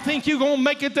and think you're going to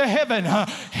make it to heaven.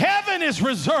 Heaven is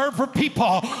reserved for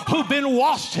people who've been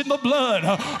washed in the blood,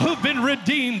 who've been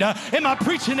redeemed. Am I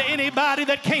preaching to anybody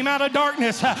that came out of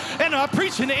darkness? Am I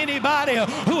preaching to anybody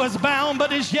who is bound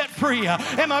but is yet free?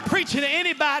 Am I preaching to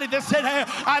anybody that said, hey,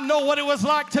 I know what it was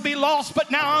like to be lost,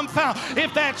 but now I'm found?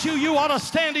 If that's you, you ought to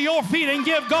stand to your feet and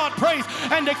give God praise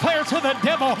and declare to the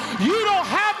devil, you don't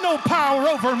have no power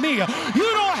over me.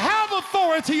 You don't have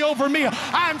authority over me.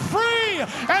 I'm free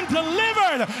and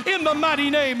delivered in the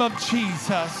mighty name of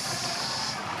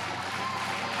Jesus.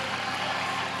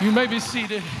 You may be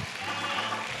seated.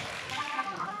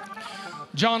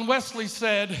 John Wesley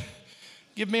said,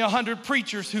 give me 100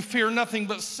 preachers who fear nothing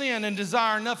but sin and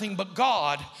desire nothing but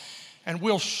God, and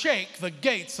we'll shake the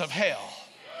gates of hell.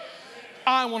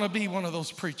 I want to be one of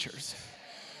those preachers.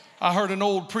 I heard an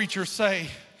old preacher say,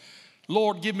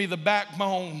 Lord, give me the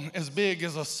backbone as big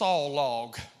as a saw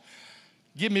log.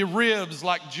 Give me ribs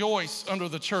like Joyce under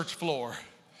the church floor.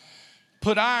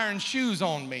 Put iron shoes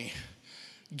on me,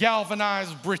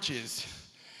 galvanized breeches,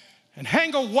 and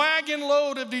hang a wagon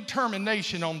load of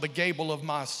determination on the gable of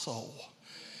my soul.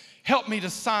 Help me to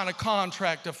sign a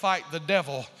contract to fight the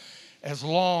devil as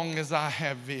long as I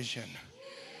have vision,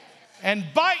 and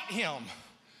bite him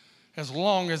as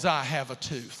long as I have a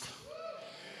tooth,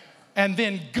 and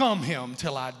then gum him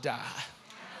till I die.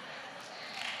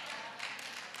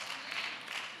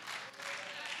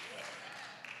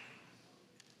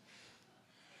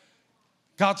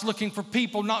 God's looking for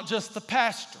people, not just the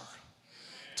pastor,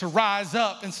 to rise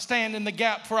up and stand in the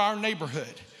gap for our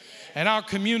neighborhood and our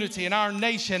community and our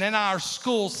nation and our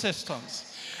school systems.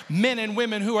 Men and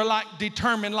women who are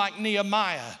determined like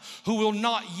Nehemiah, who will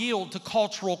not yield to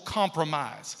cultural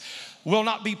compromise, will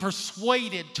not be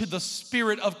persuaded to the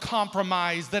spirit of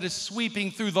compromise that is sweeping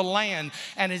through the land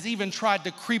and has even tried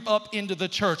to creep up into the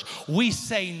church. We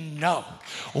say no.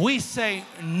 We say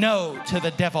no to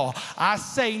the devil. I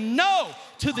say no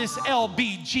to this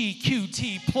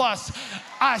LBGQT plus.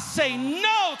 I say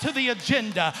no to the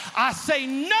agenda. I say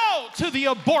no to the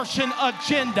abortion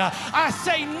agenda. I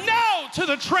say no to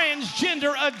the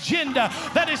transgender agenda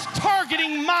that is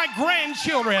targeting my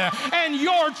grandchildren and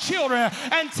your children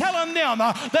and telling them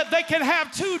that they can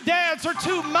have two dads or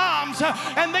two moms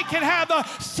and they can have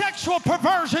sexual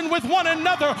perversion with one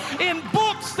another in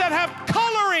books that have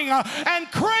coloring and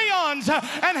crayons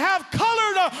and have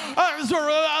colored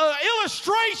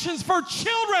illustrations for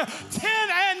children 10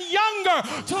 and younger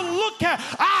to look at.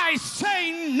 I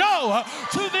say no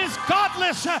to this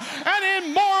godless and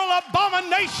immoral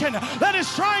abomination that is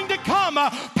trying to come.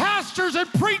 Pastors and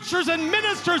preachers and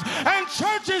ministers and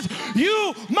churches,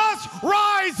 you must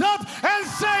rise up and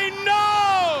say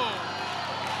no.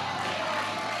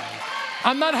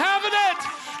 I'm not having it.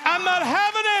 I'm not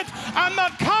having it. I'm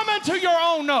not coming to your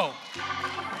own no.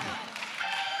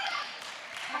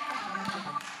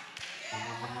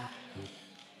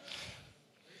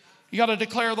 You got to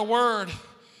declare the word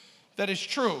that is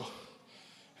true,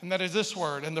 and that is this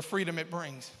word and the freedom it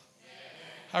brings.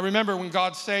 I remember when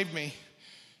God saved me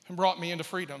and brought me into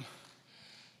freedom,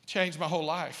 changed my whole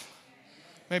life,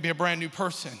 made me a brand new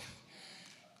person.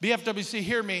 BFWC,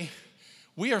 hear me,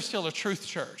 we are still a truth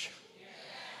church.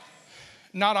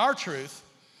 Not our truth.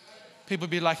 People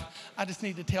be like, I just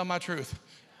need to tell my truth.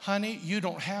 Honey, you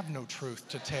don't have no truth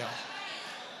to tell.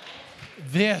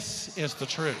 This is the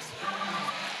truth.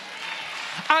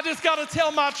 I just got to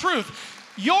tell my truth.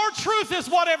 Your truth is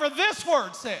whatever this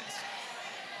word says.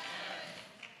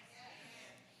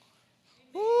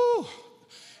 Woo.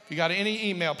 If you got any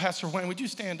email, Pastor Wayne, would you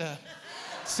stand up?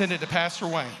 Send it to Pastor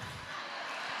Wayne.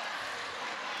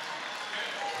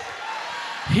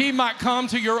 He might come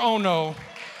to your ono,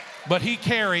 but he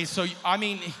carries. So, I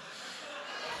mean,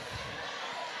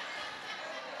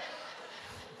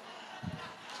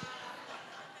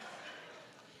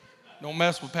 don't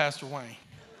mess with Pastor Wayne.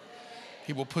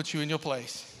 He will put you in your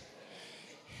place.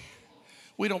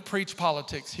 We don't preach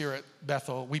politics here at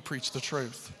Bethel. We preach the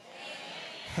truth.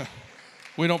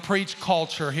 We don't preach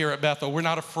culture here at Bethel. We're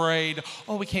not afraid,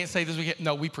 oh, we can't say this. We can't.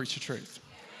 No, we preach the truth.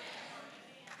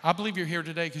 I believe you're here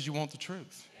today because you want the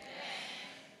truth.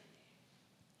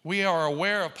 We are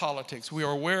aware of politics. We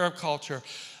are aware of culture.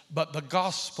 But the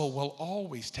gospel will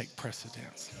always take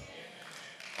precedence.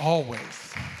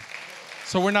 Always.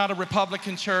 So we're not a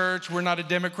Republican church. We're not a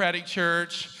Democratic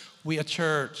church. We a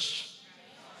church.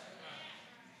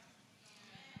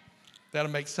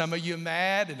 That'll make some of you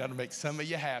mad and that'll make some of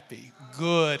you happy.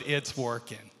 Good, it's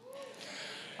working.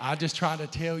 I'm just trying to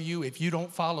tell you, if you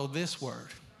don't follow this word,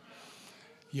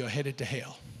 you're headed to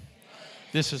hell.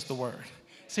 This is the word.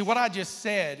 See, what I just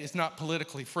said is not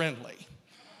politically friendly,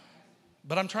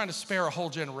 but I'm trying to spare a whole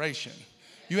generation.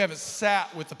 You haven't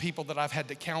sat with the people that I've had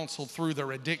to counsel through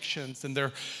their addictions and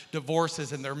their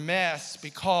divorces and their mess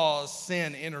because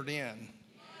sin entered in.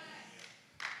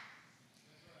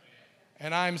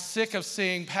 And I'm sick of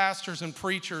seeing pastors and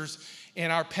preachers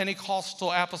in our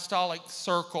Pentecostal apostolic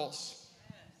circles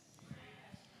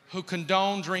who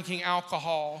condone drinking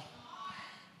alcohol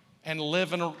and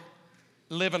living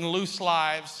loose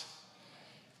lives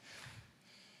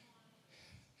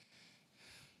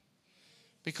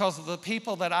because of the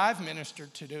people that I've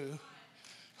ministered to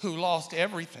who lost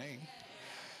everything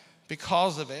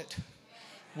because of it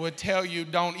would tell you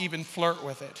don't even flirt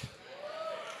with it.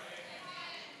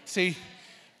 See,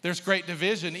 there's great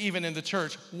division even in the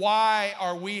church. Why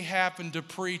are we having to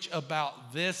preach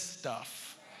about this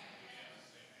stuff?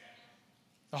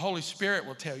 The Holy Spirit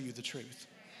will tell you the truth.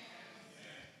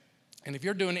 And if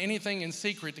you're doing anything in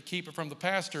secret to keep it from the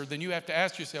pastor, then you have to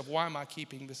ask yourself, why am I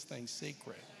keeping this thing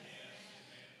secret?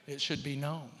 It should be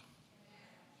known.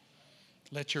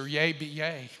 Let your yea be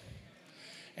yea.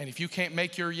 And if you can't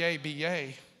make your yea be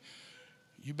yea,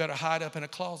 you better hide up in a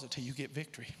closet till you get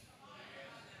victory.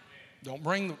 Don't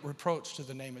bring the reproach to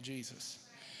the name of Jesus.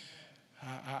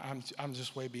 I'm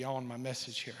just way beyond my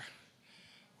message here.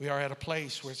 We are at a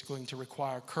place where it's going to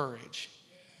require courage.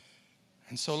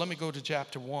 And so let me go to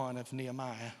chapter 1 of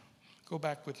Nehemiah. Go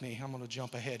back with me. I'm going to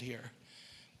jump ahead here.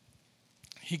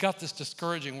 He got this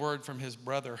discouraging word from his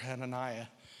brother Hananiah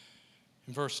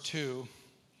in verse 2.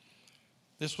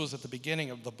 This was at the beginning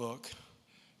of the book.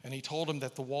 And he told him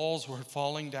that the walls were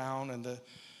falling down and there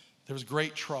was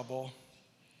great trouble.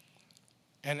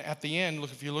 And at the end,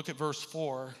 look, if you look at verse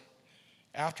 4,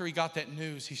 after he got that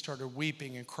news, he started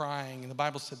weeping and crying. And the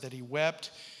Bible said that he wept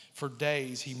for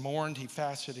days. He mourned, he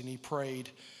fasted, and he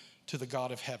prayed to the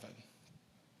God of heaven.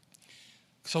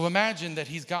 So imagine that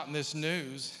he's gotten this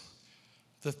news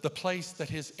that the place that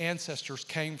his ancestors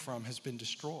came from has been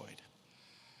destroyed.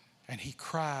 And he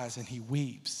cries and he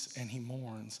weeps and he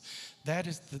mourns. That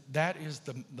is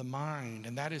the mind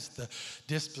and that is the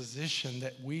disposition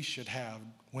that we should have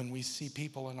when we see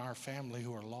people in our family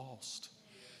who are lost.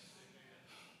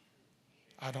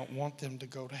 I don't want them to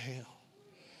go to hell.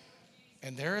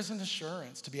 And there is an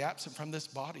assurance to be absent from this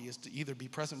body is to either be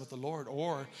present with the Lord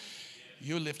or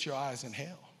you lift your eyes in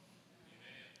hell.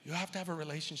 You have to have a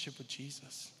relationship with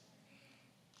Jesus.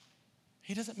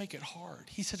 He doesn't make it hard.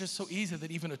 He said it's so easy that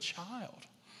even a child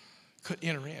could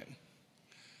enter in.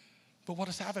 But what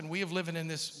has happened? We have living in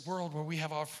this world where we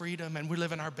have our freedom and we're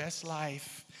living our best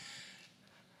life.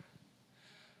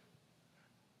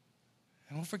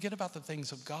 And we'll forget about the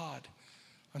things of God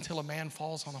until a man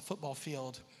falls on a football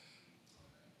field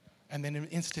and then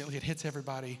instantly it hits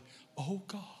everybody, oh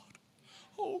God,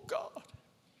 oh God.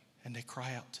 And they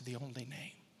cry out to the only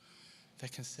name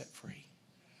that can set free.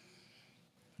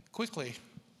 Quickly,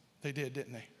 they did,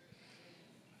 didn't they?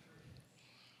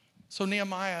 So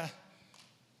Nehemiah,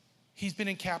 he's been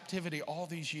in captivity all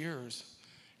these years,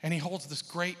 and he holds this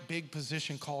great big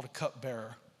position called a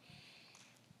cupbearer.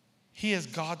 He is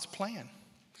God's plan.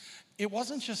 It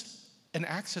wasn't just an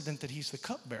accident that he's the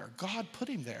cupbearer. God put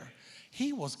him there.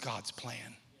 He was God's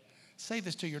plan. Say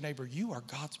this to your neighbor, you are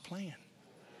God's plan.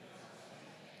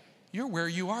 You're where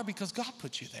you are because God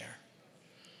put you there.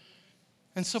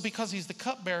 And so because he's the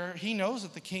cupbearer, he knows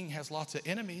that the king has lots of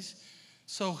enemies.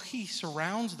 So he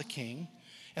surrounds the king,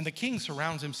 and the king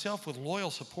surrounds himself with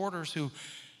loyal supporters who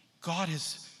God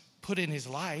has put in his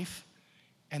life.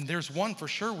 And there's one for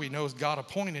sure we know is God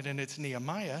appointed, and it's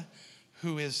Nehemiah,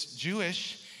 who is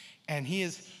Jewish. And he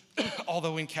is,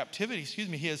 although in captivity,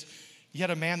 he is yet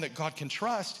a man that God can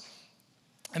trust.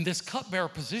 And this cupbearer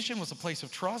position was a place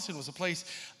of trust. It was a place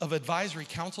of advisory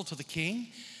counsel to the king,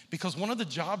 because one of the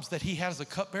jobs that he had as a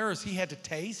cupbearer is he had to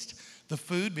taste the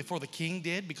food before the king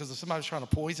did, because if somebody was trying to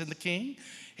poison the king,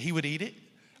 he would eat it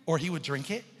or he would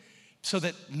drink it so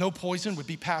that no poison would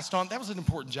be passed on. That was an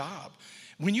important job.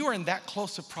 When you are in that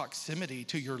close of proximity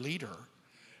to your leader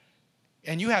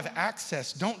and you have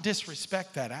access, don't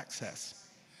disrespect that access.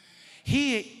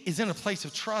 He is in a place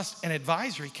of trust and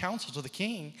advisory counsel to the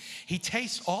king. He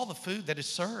tastes all the food that is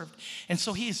served. And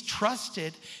so he is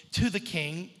trusted to the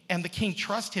king, and the king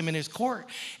trusts him in his court.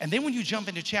 And then when you jump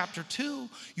into chapter 2,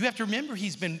 you have to remember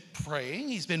he's been praying,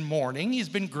 he's been mourning, he's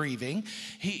been grieving.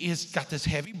 He has got this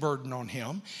heavy burden on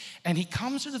him. And he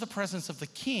comes into the presence of the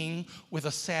king with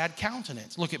a sad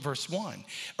countenance. Look at verse 1.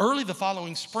 Early the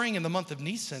following spring, in the month of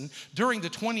Nisan, during the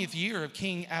 20th year of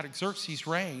King Artaxerxes'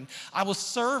 reign, I was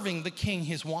serving the king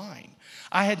his wine.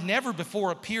 I had never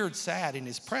before appeared sad in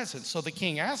his presence. So the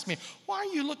king asked me, "Why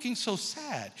are you looking so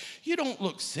sad? You don't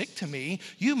look sick to me.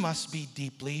 You must be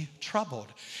deeply troubled."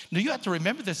 Now you have to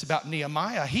remember this about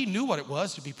Nehemiah. He knew what it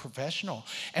was to be professional.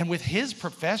 And with his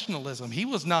professionalism, he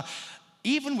was not...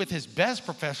 Even with his best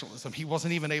professionalism, he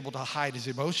wasn't even able to hide his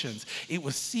emotions. It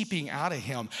was seeping out of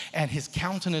him, and his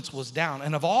countenance was down.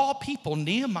 And of all people,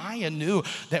 Nehemiah knew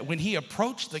that when he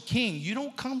approached the king, you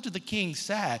don't come to the king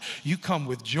sad. You come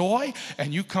with joy,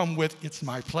 and you come with, "It's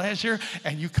my pleasure,"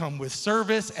 and you come with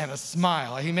service and a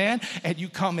smile, amen? And you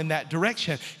come in that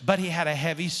direction. But he had a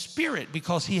heavy spirit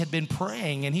because he had been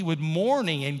praying, and he was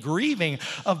mourning and grieving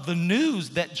of the news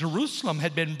that Jerusalem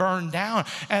had been burned down,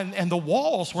 and the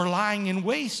walls were lying in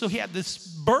waste. So he had this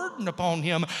burden upon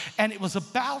him, and it was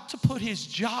about to put his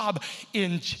job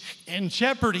in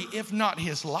jeopardy, if not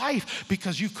his life,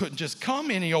 because you couldn't just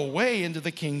come any old way into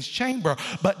the king's chamber.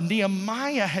 But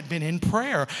Nehemiah had been in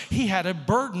prayer. He had a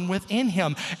burden within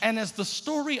him. And as the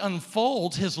story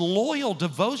unfolds, his loyal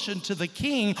devotion to the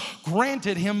king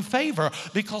granted him favor,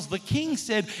 because the king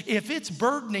said, "If it's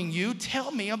burdening you,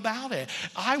 tell me about it.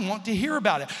 I want to hear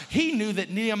about it." He knew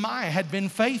that Nehemiah had been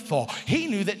faithful. He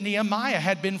knew that Nehemiah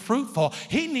had been fruitful.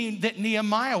 He knew that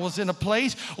Nehemiah was in a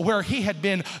place where he had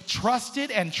been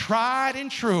trusted and tried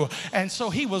and true. And so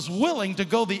he was willing to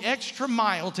go the extra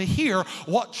mile to hear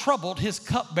what troubled his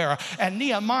cupbearer. And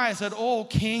Nehemiah said, "Oh,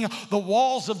 king, the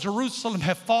walls of Jerusalem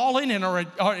have fallen and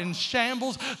are in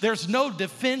shambles. There's no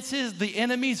defenses. The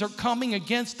enemies are coming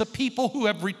against the people who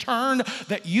have returned,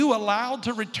 that you allowed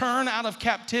to return out of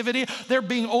captivity. They're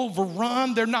being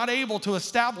overrun. They're not able to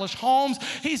establish homes."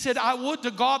 He said, "I would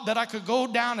to God that I could go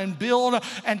down and build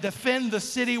and defend the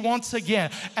city once again."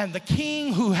 And the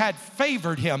king who had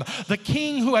favored him, the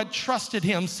king who had trusted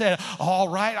him, said, "All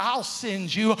right, I'll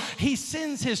send you." He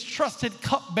sends his trusted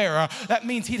cupbearer. That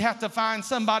means he'd have to find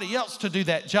somebody else to do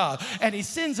that job. And he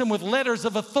sends him with letters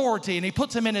of authority, and he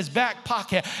puts them in his back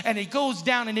pocket, and he goes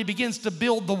down and he begins to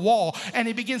build the wall, and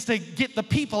he begins to get the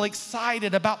people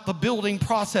excited about the building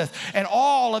process. And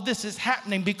all of this is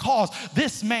happening because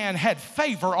this man had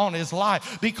favor on his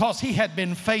life, because he had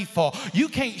been faithful. You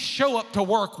can't show up to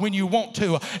work when you want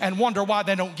to and wonder why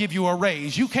they don't give you a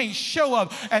raise. You can't show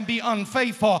up and be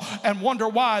unfaithful and wonder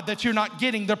why that you're not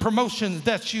getting the promotions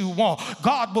that you want.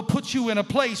 God will put you in a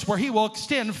place where he will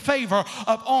extend favor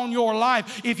upon your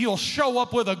life if you'll show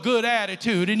up with a good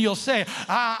attitude and you'll say,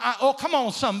 "Oh, come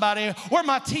on, somebody. Where are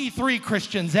my T3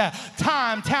 Christians at?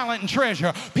 Time, talent, and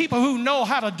treasure. People who know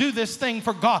how to do this thing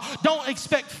for God." Don't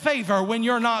expect favor when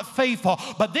you're not faithful.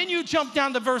 But then you jump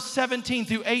down to verse 17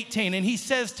 through 18, and he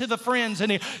says to the friends,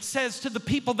 and he says to the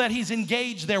people that he's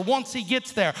engaged there, once he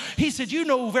gets there, he said, "You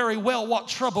know very well what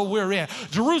trouble we're in.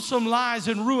 Jerusalem lies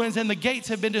in ruins, and the gates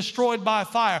have been destroyed by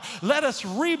fire. Let us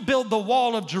rebuild the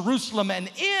wall of Jerusalem and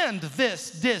end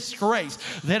this disgrace."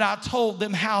 Then I told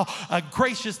them how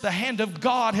gracious the hand of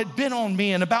God had been on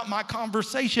me, and about my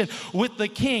conversation with the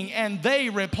king. And they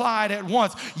replied at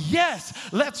once, "Yes,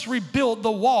 let's rebuild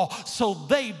the wall." So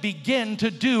they begin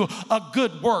to do a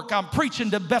good work. I'm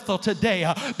preaching to Bethel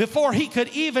today. Before he could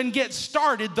even get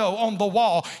started, though, on the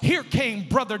wall, here came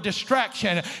brother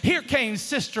distraction. Here came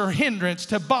sister hindrance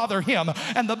to bother him.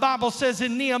 And the Bible says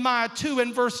in Nehemiah 2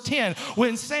 and verse 10,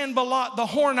 when Sanballat the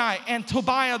Hornite and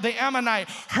Tobiah the Ammonite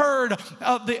heard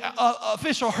of the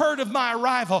official heard of my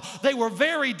arrival, they were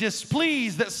very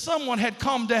displeased that someone had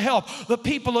come to help the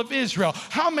people of Israel.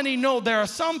 How many know there are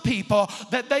some people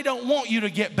that they don't want you to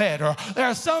get better? There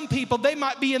are some people, they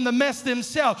might be in the mess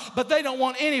themselves, themselves, but they don't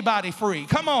want anybody free.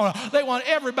 Come on. They want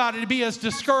everybody to be as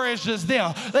discouraged as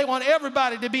them. They want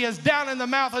everybody to be as down in the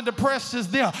mouth and depressed as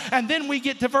them. And then we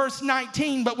get to verse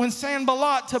 19. But when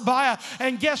Sanballat, Tobiah,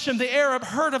 and Geshem the Arab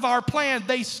heard of our plan,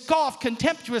 they scoffed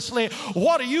contemptuously.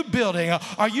 What are you building?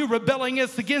 Are you rebelling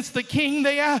against the king?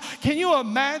 Can you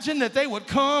imagine that they would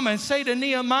come and say to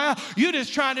Nehemiah, you're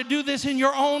just trying to do this in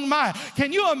your own mind?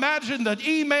 Can you imagine the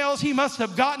emails he must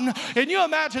have gotten? Can you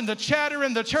imagine the chatter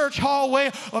in the church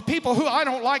hallway of people who, I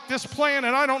don't like this plan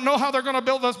and I don't know how they're going to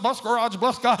build this bus garage,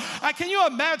 bus guy. Can you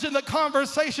imagine the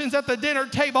conversations at the dinner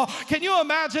table? Can you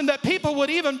imagine that people would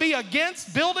even be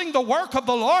against building the work of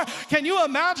the Lord? Can you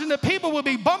imagine that people would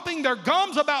be bumping their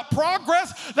gums about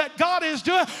progress that God is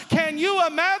doing? Can you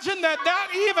imagine that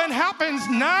even happens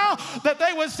now? That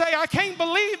they would say, I can't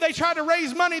believe they tried to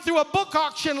raise money through a book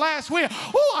auction last week.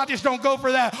 Oh, I just don't go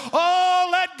for that. Oh,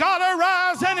 let God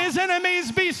arise and his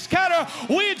enemies be scattered.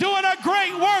 We're doing a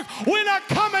great work. We're not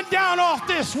coming down off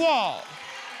this wall.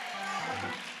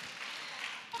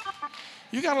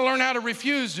 You got to learn how to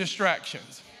refuse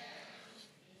distractions.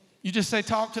 You just say,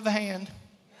 talk to the hand.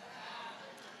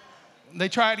 They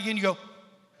try it again, you go.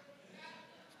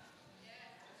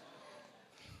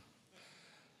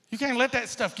 You can't let that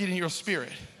stuff get in your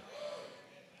spirit.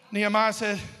 Nehemiah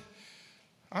said,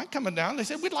 I ain't coming down. They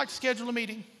said, we'd like to schedule a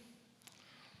meeting.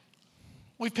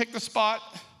 We picked the spot.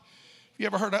 You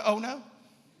ever heard of Oh No?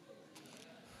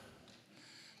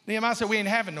 Nehemiah said, we ain't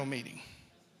having no meeting.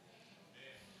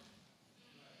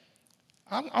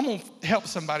 I'm going to help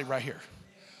somebody right here.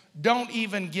 Don't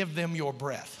even give them your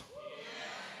breath.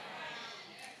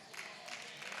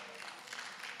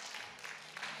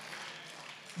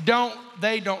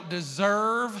 They don't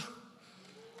deserve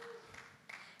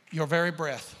your very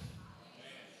breath.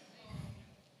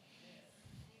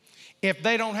 If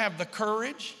they don't have the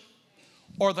courage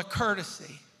or the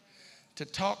courtesy to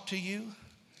talk to you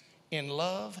in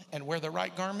love and wear the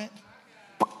right garment,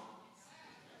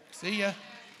 see ya.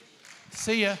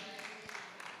 See ya.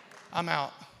 I'm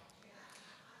out.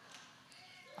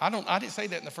 I didn't say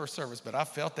that in the first service, but I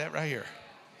felt that right here.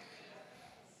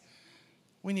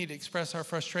 We need to express our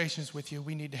frustrations with you.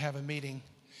 We need to have a meeting.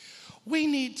 We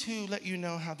need to let you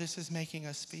know how this is making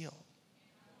us feel.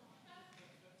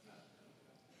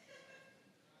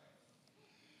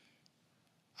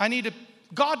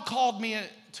 God called me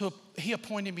he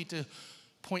appointed me to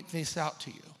point this out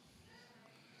to you.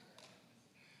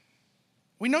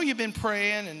 We know you've been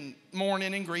praying and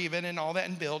mourning and grieving and all that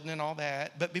and building and all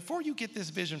that. But before you get this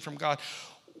vision from God,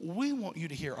 we want you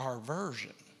to hear our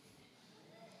version.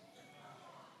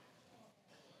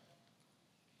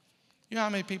 You know how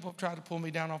many people have tried to pull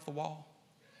me down off the wall?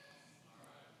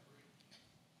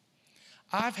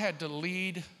 I've had to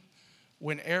lead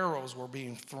when arrows were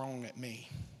being thrown at me.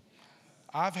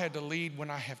 I've had to lead when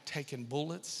I have taken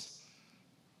bullets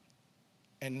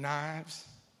and knives.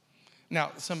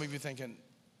 Now, some of you thinking,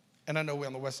 and I know we're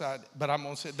on the west side, but I'm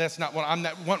going to say that's not what I'm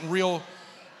not wanting real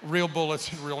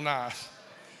bullets and real knives.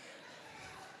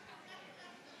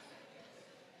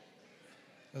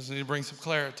 I just need to bring some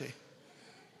clarity.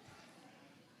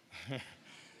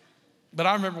 But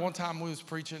I remember one time we was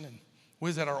preaching, and we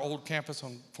was at our old campus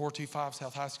on 425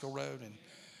 South High School Road, and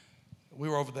we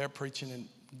were over there preaching, and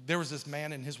there was this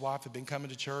man and his wife had been coming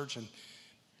to church, and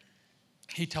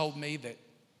he told me that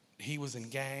he was in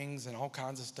gangs and all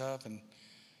kinds of stuff, and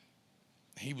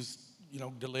he was,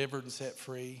 delivered and set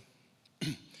free.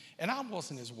 And I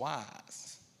wasn't as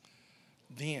wise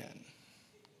then.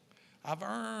 I've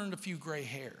earned a few gray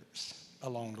hairs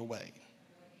along the way.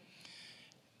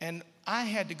 And I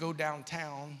had to go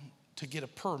downtown to get a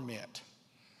permit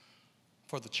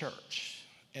for the church.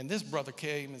 And this brother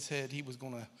came and said he was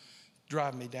going to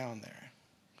drive me down there.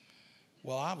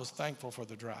 Well, I was thankful for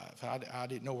the drive. I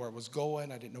didn't know where it was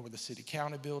going. I didn't know where the city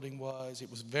county building was. It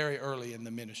was very early in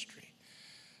the ministry.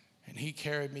 And he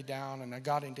carried me down, and I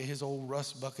got into his old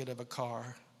rust bucket of a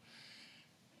car.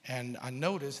 And I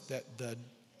noticed that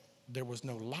there was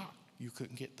no lock. You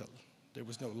couldn't get there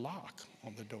was no lock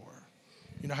on the door.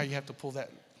 You know how you have to pull that?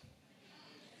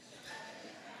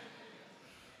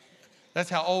 That's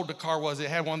how old the car was. It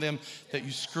had one of them that you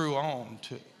screw on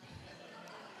to.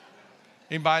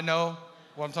 Anybody know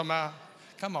what I'm talking about?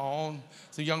 Come on.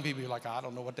 So young people are like, I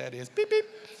don't know what that is. Beep, beep.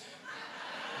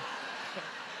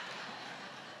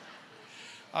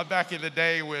 I'm back in the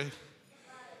day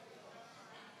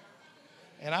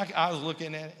and I was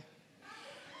looking at it.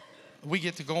 We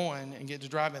get to going and get to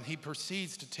driving. He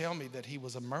proceeds to tell me that he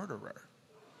was a murderer.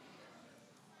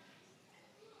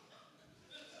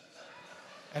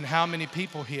 And how many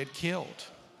people he had killed.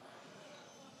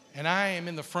 And I am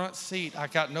in the front seat. I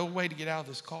got no way to get out of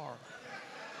this car.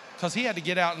 because he had to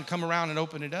get out and come around and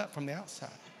open it up from the outside.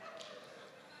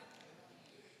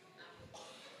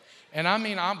 And I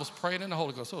mean, I was praying in the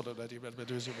Holy Ghost. I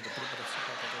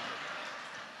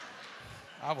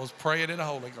was praying in the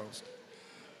Holy Ghost.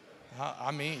 I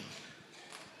mean,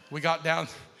 we got down.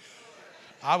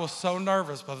 I was so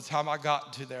nervous by the time I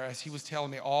got to there as he was telling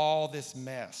me all this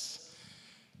mess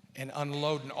and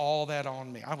unloading all that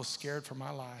on me. I was scared for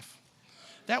my life.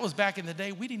 That was back in the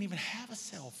day. We didn't even have a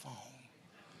cell phone.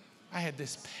 I had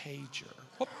this pager.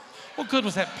 What good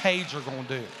was that pager going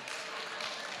to do?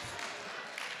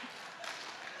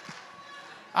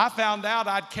 I found out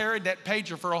I'd carried that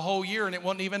pager for a whole year and it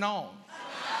wasn't even on.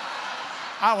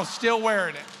 I was still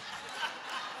wearing it.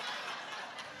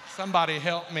 Somebody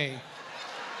help me.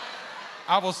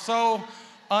 I was so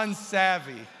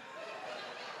unsavvy.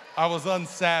 I was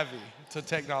unsavvy to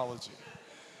technology.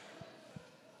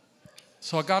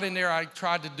 So I got in there, I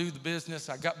tried to do the business,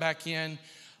 I got back in,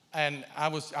 and I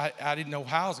didn't know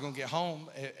how I was gonna get home,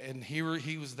 and he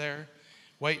was there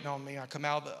waiting on me. I come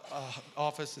out of the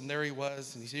office, and there he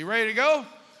was, and he said, "You ready to go?"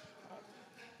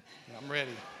 And I'm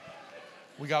ready.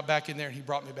 We got back in there, and he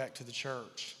brought me back to the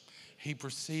church. He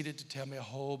proceeded to tell me a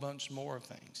whole bunch more of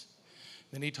things.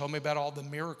 Then he told me about all the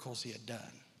miracles he had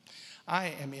done.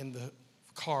 I am in the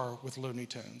car with Looney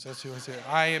Tunes. That's who I said.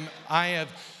 I have,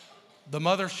 the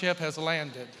mothership has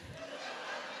landed.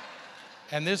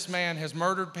 And this man has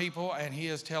murdered people, and he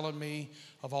is telling me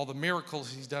of all the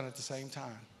miracles he's done at the same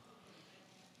time.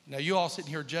 Now, you all sitting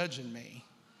here judging me,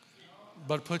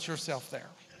 but put yourself there.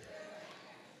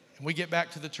 And we get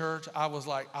back to the church. I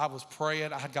was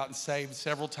praying. I had gotten saved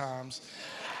several times.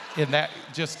 And that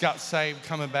just got saved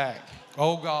coming back.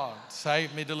 Oh, God,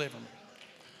 save me, deliver me.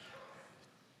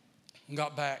 And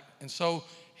got back. And so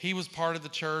he was part of the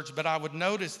church, but I would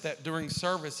notice that during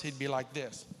service, he'd be like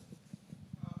this.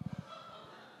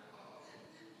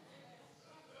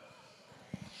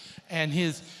 And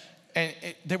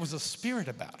there was a spirit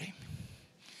about him.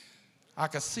 I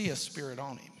could see a spirit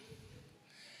on him.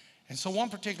 And so one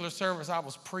particular service I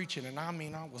was preaching, and I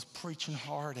mean I was preaching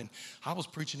hard, and I was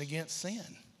preaching against sin.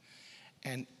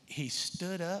 And he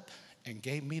stood up and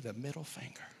gave me the middle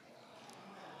finger.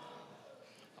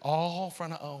 All in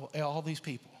front of all these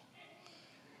people.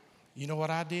 You know what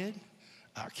I did?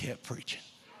 I kept preaching.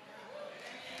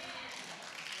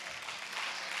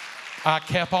 I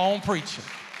kept on preaching.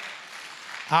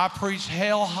 I preached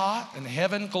hell hot and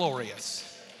heaven glorious.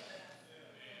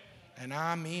 And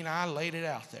I mean, I laid it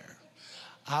out there.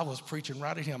 I was preaching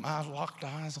right at him. I locked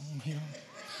eyes on him.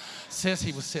 Sis,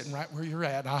 he was sitting right where you're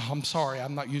at. I'm sorry,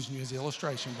 I'm not using you as an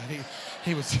illustration, but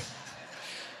he was,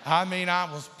 I mean,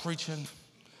 I was preaching.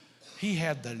 He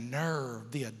had the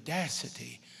nerve, the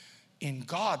audacity in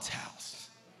God's house,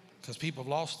 because people have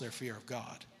lost their fear of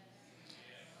God.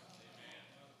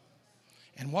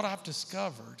 And what I've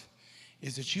discovered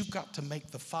is that you've got to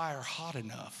make the fire hot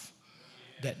enough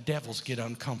that devils get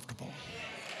uncomfortable.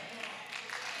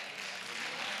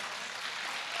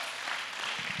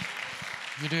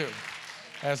 You do,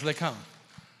 as they come.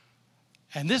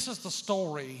 And this is the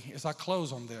story as I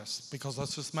close on this, because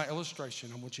that's just my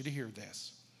illustration. I want you to hear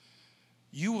this.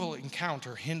 You will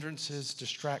encounter hindrances,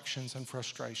 distractions, and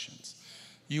frustrations.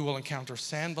 You will encounter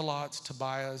Sanballats,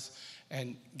 Tobiahs,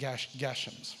 and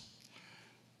Geshems.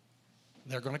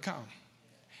 They're going to come.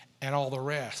 And all the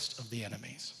rest of the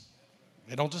enemies.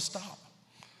 They don't just stop.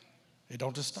 They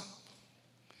don't just stop.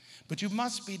 But you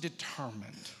must be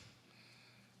determined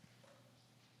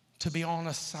to be on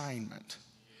assignment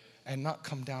and not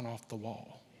come down off the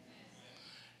wall.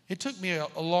 It took me a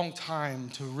long time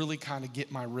to really kind of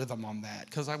get my rhythm on that,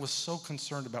 because I was so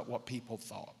concerned about what people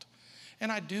thought.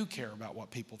 And I do care about what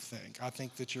people think. I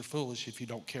think that you're foolish if you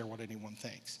don't care what anyone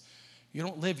thinks. You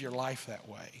don't live your life that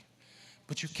way.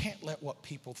 But you can't let what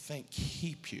people think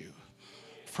keep you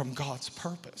from God's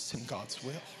purpose and God's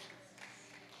will.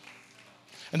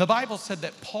 And the Bible said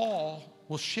that Paul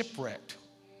was shipwrecked.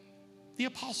 The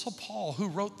Apostle Paul, who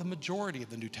wrote the majority of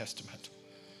the New Testament,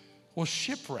 was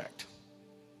shipwrecked.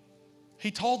 He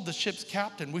told the ship's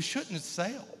captain, we shouldn't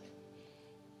sail.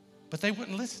 But they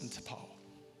wouldn't listen to Paul.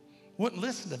 Wouldn't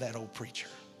listen to that old preacher.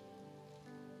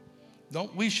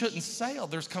 No, we shouldn't sail.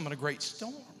 There's coming a great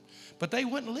storm. But they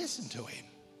wouldn't listen to him.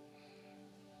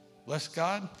 Bless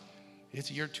God, it's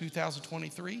the year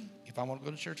 2023. If I want to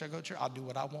go to church, I go to church. I'll do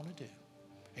what I want to do.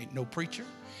 Ain't no preacher.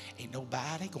 Ain't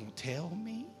nobody going to tell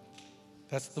me.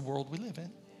 That's the world we live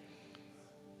in.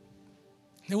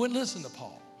 They wouldn't listen to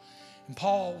Paul. And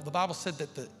Paul, the Bible said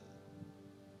that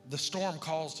the storm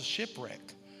caused a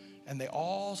shipwreck. And they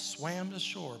all swam to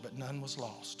shore, but none was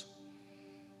lost.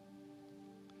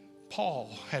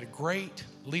 Paul had a great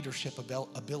leadership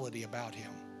ability about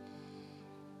him.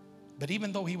 But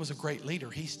even though he was a great leader,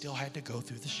 he still had to go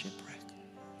through the shipwreck.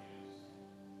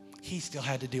 He still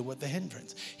had to deal with the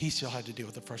hindrance. He still had to deal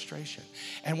with the frustration.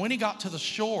 And when he got to the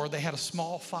shore, they had a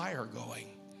small fire going,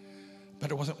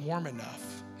 but it wasn't warm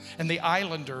enough. And the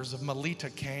islanders of Melita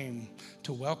came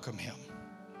to welcome him,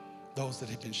 those that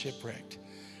had been shipwrecked.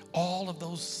 All of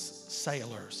those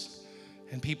sailors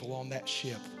and people on that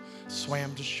ship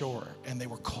swam to shore, and they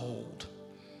were cold.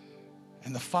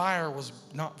 And the fire was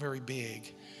not very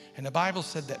big. And the Bible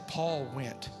said that Paul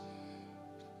went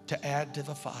to add to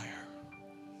the fire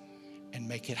and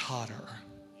make it hotter.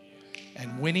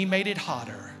 And when he made it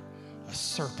hotter, a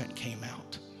serpent came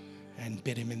out and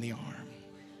bit him in the arm.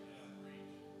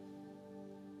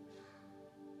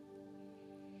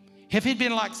 If he'd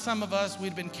been like some of us,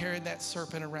 we'd been carrying that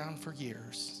serpent around for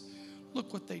years.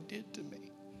 Look what they did to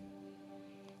me.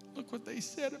 Look what they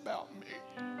said about me.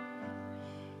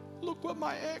 Look what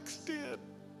my ex did.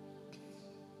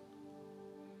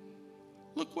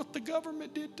 Look what the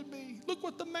government did to me. Look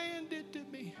what the man did to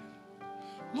me.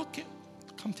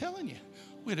 I'm telling you,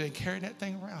 we'd have been carrying that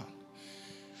thing around.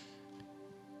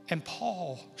 And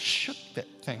Paul shook that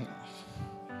thing off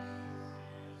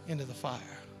into the fire.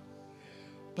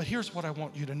 But here's what I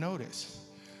want you to notice.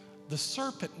 The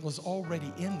serpent was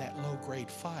already in that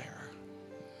low-grade fire.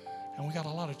 And we got a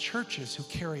lot of churches who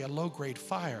carry a low-grade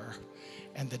fire,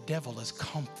 and the devil is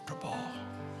comfortable.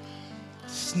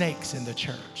 Snakes in the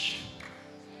church.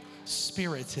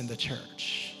 Spirits in the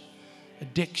church.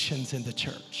 Addictions in the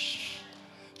church.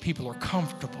 People are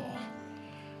comfortable.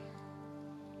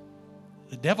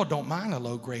 The devil don't mind a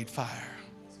low-grade fire.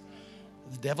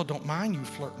 The devil don't mind you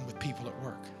flirting with people at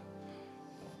work.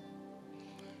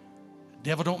 The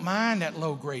devil don't mind that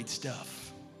low-grade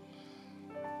stuff.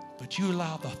 But you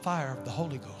allow the fire of the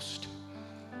Holy Ghost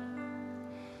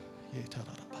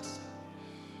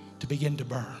to begin to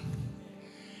burn.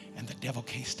 And the devil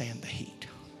can't stand the heat.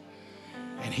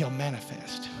 And he'll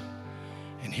manifest.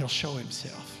 And he'll show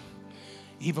himself.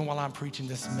 Even while I'm preaching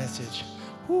this message,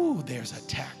 there's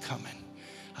attack coming.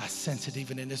 I sense it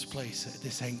even in this place.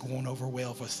 This ain't going over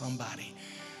well for somebody.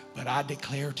 But I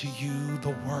declare to you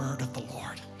the word of the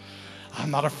Lord. I'm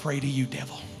not afraid of you,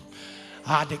 devil.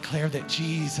 I declare that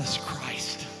Jesus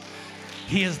Christ,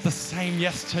 he is the same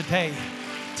yesterday,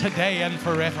 today, and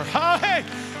forever. Hey,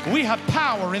 we have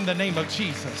power in the name of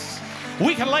Jesus.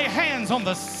 We can lay hands on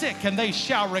the sick and they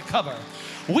shall recover.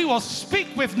 We will speak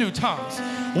with new tongues.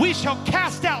 We shall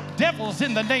cast out devils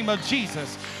in the name of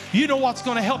Jesus. You know what's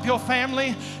going to help your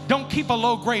family? Don't keep a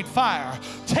low-grade fire.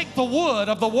 Take the wood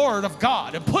of the Word of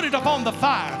God and put it up on the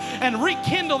fire and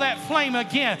rekindle that flame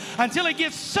again until it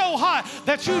gets so hot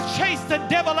that you chase the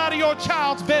devil out of your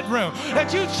child's bedroom,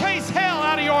 that you chase hell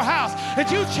out of your house,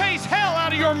 that you chase hell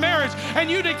out of your marriage,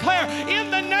 and you declare, in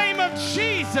the name of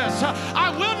Jesus,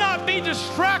 I will not be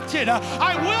distracted.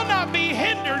 I will not be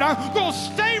hindered. I'm going to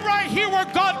stay right here where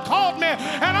God called me,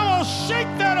 and I'm going to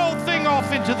shake that old thing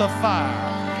off into the fire.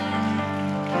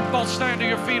 Both stand to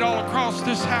your feet all across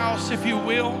this house, if you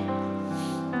will.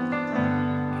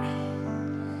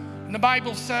 And the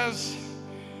Bible says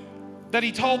that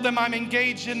he told them, I'm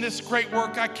engaged in this great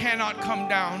work. I cannot come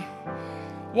down.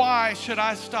 Why should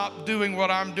I stop doing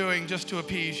what I'm doing just to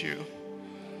appease you?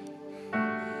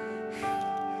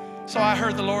 So I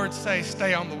heard the Lord say,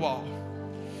 stay on the wall.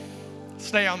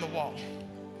 Stay on the wall.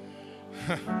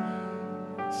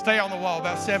 Stay on the wall.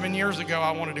 About 7 years ago,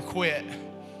 I wanted to quit.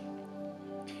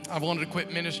 I wanted to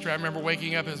quit ministry. I remember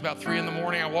waking up, it was about 3 in the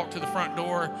morning. I walked to the front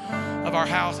door of our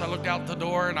house. I looked out the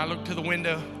door and I looked to the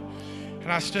window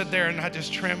and I stood there and I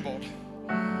just trembled.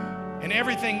 And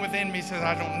everything within me says,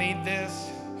 I don't need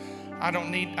this. I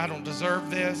don't deserve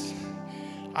this.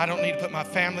 I don't need to put my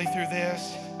family through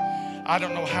this. I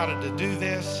don't know how to do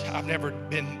this. I've never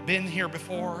been here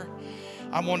before.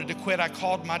 I wanted to quit. I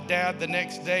called my dad the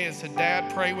next day and said,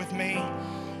 Dad, pray with me.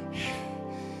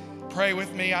 Pray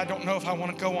with me. I don't know if I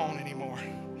want to go on anymore.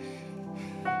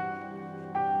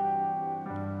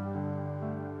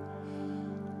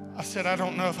 I said, I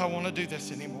don't know if I want to do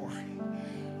this anymore.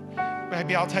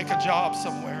 Maybe I'll take a job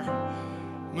somewhere,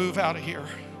 move out of here.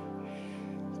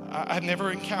 I've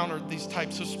never encountered these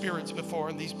types of spirits before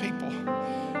and these people.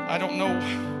 I don't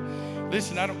know.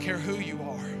 Listen, I don't care who you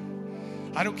are.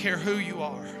 I don't care who you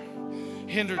are.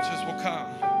 Hindrances will come.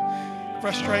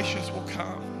 Frustrations will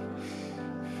come.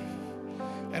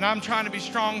 And I'm trying to be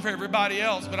strong for everybody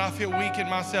else, but I feel weak in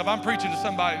myself. I'm preaching to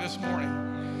somebody this morning.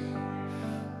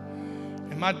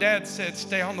 And my dad said,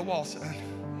 stay on the wall, son.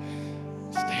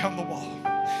 Stay on the wall.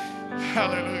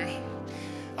 Hallelujah.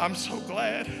 I'm so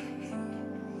glad.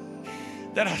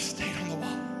 that I stayed on the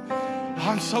wall.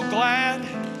 I'm so glad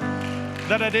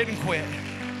that I didn't quit.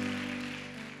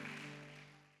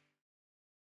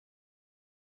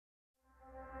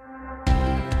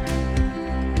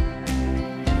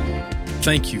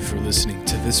 Thank you for listening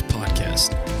to this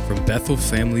podcast from Bethel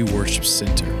Family Worship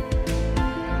Center.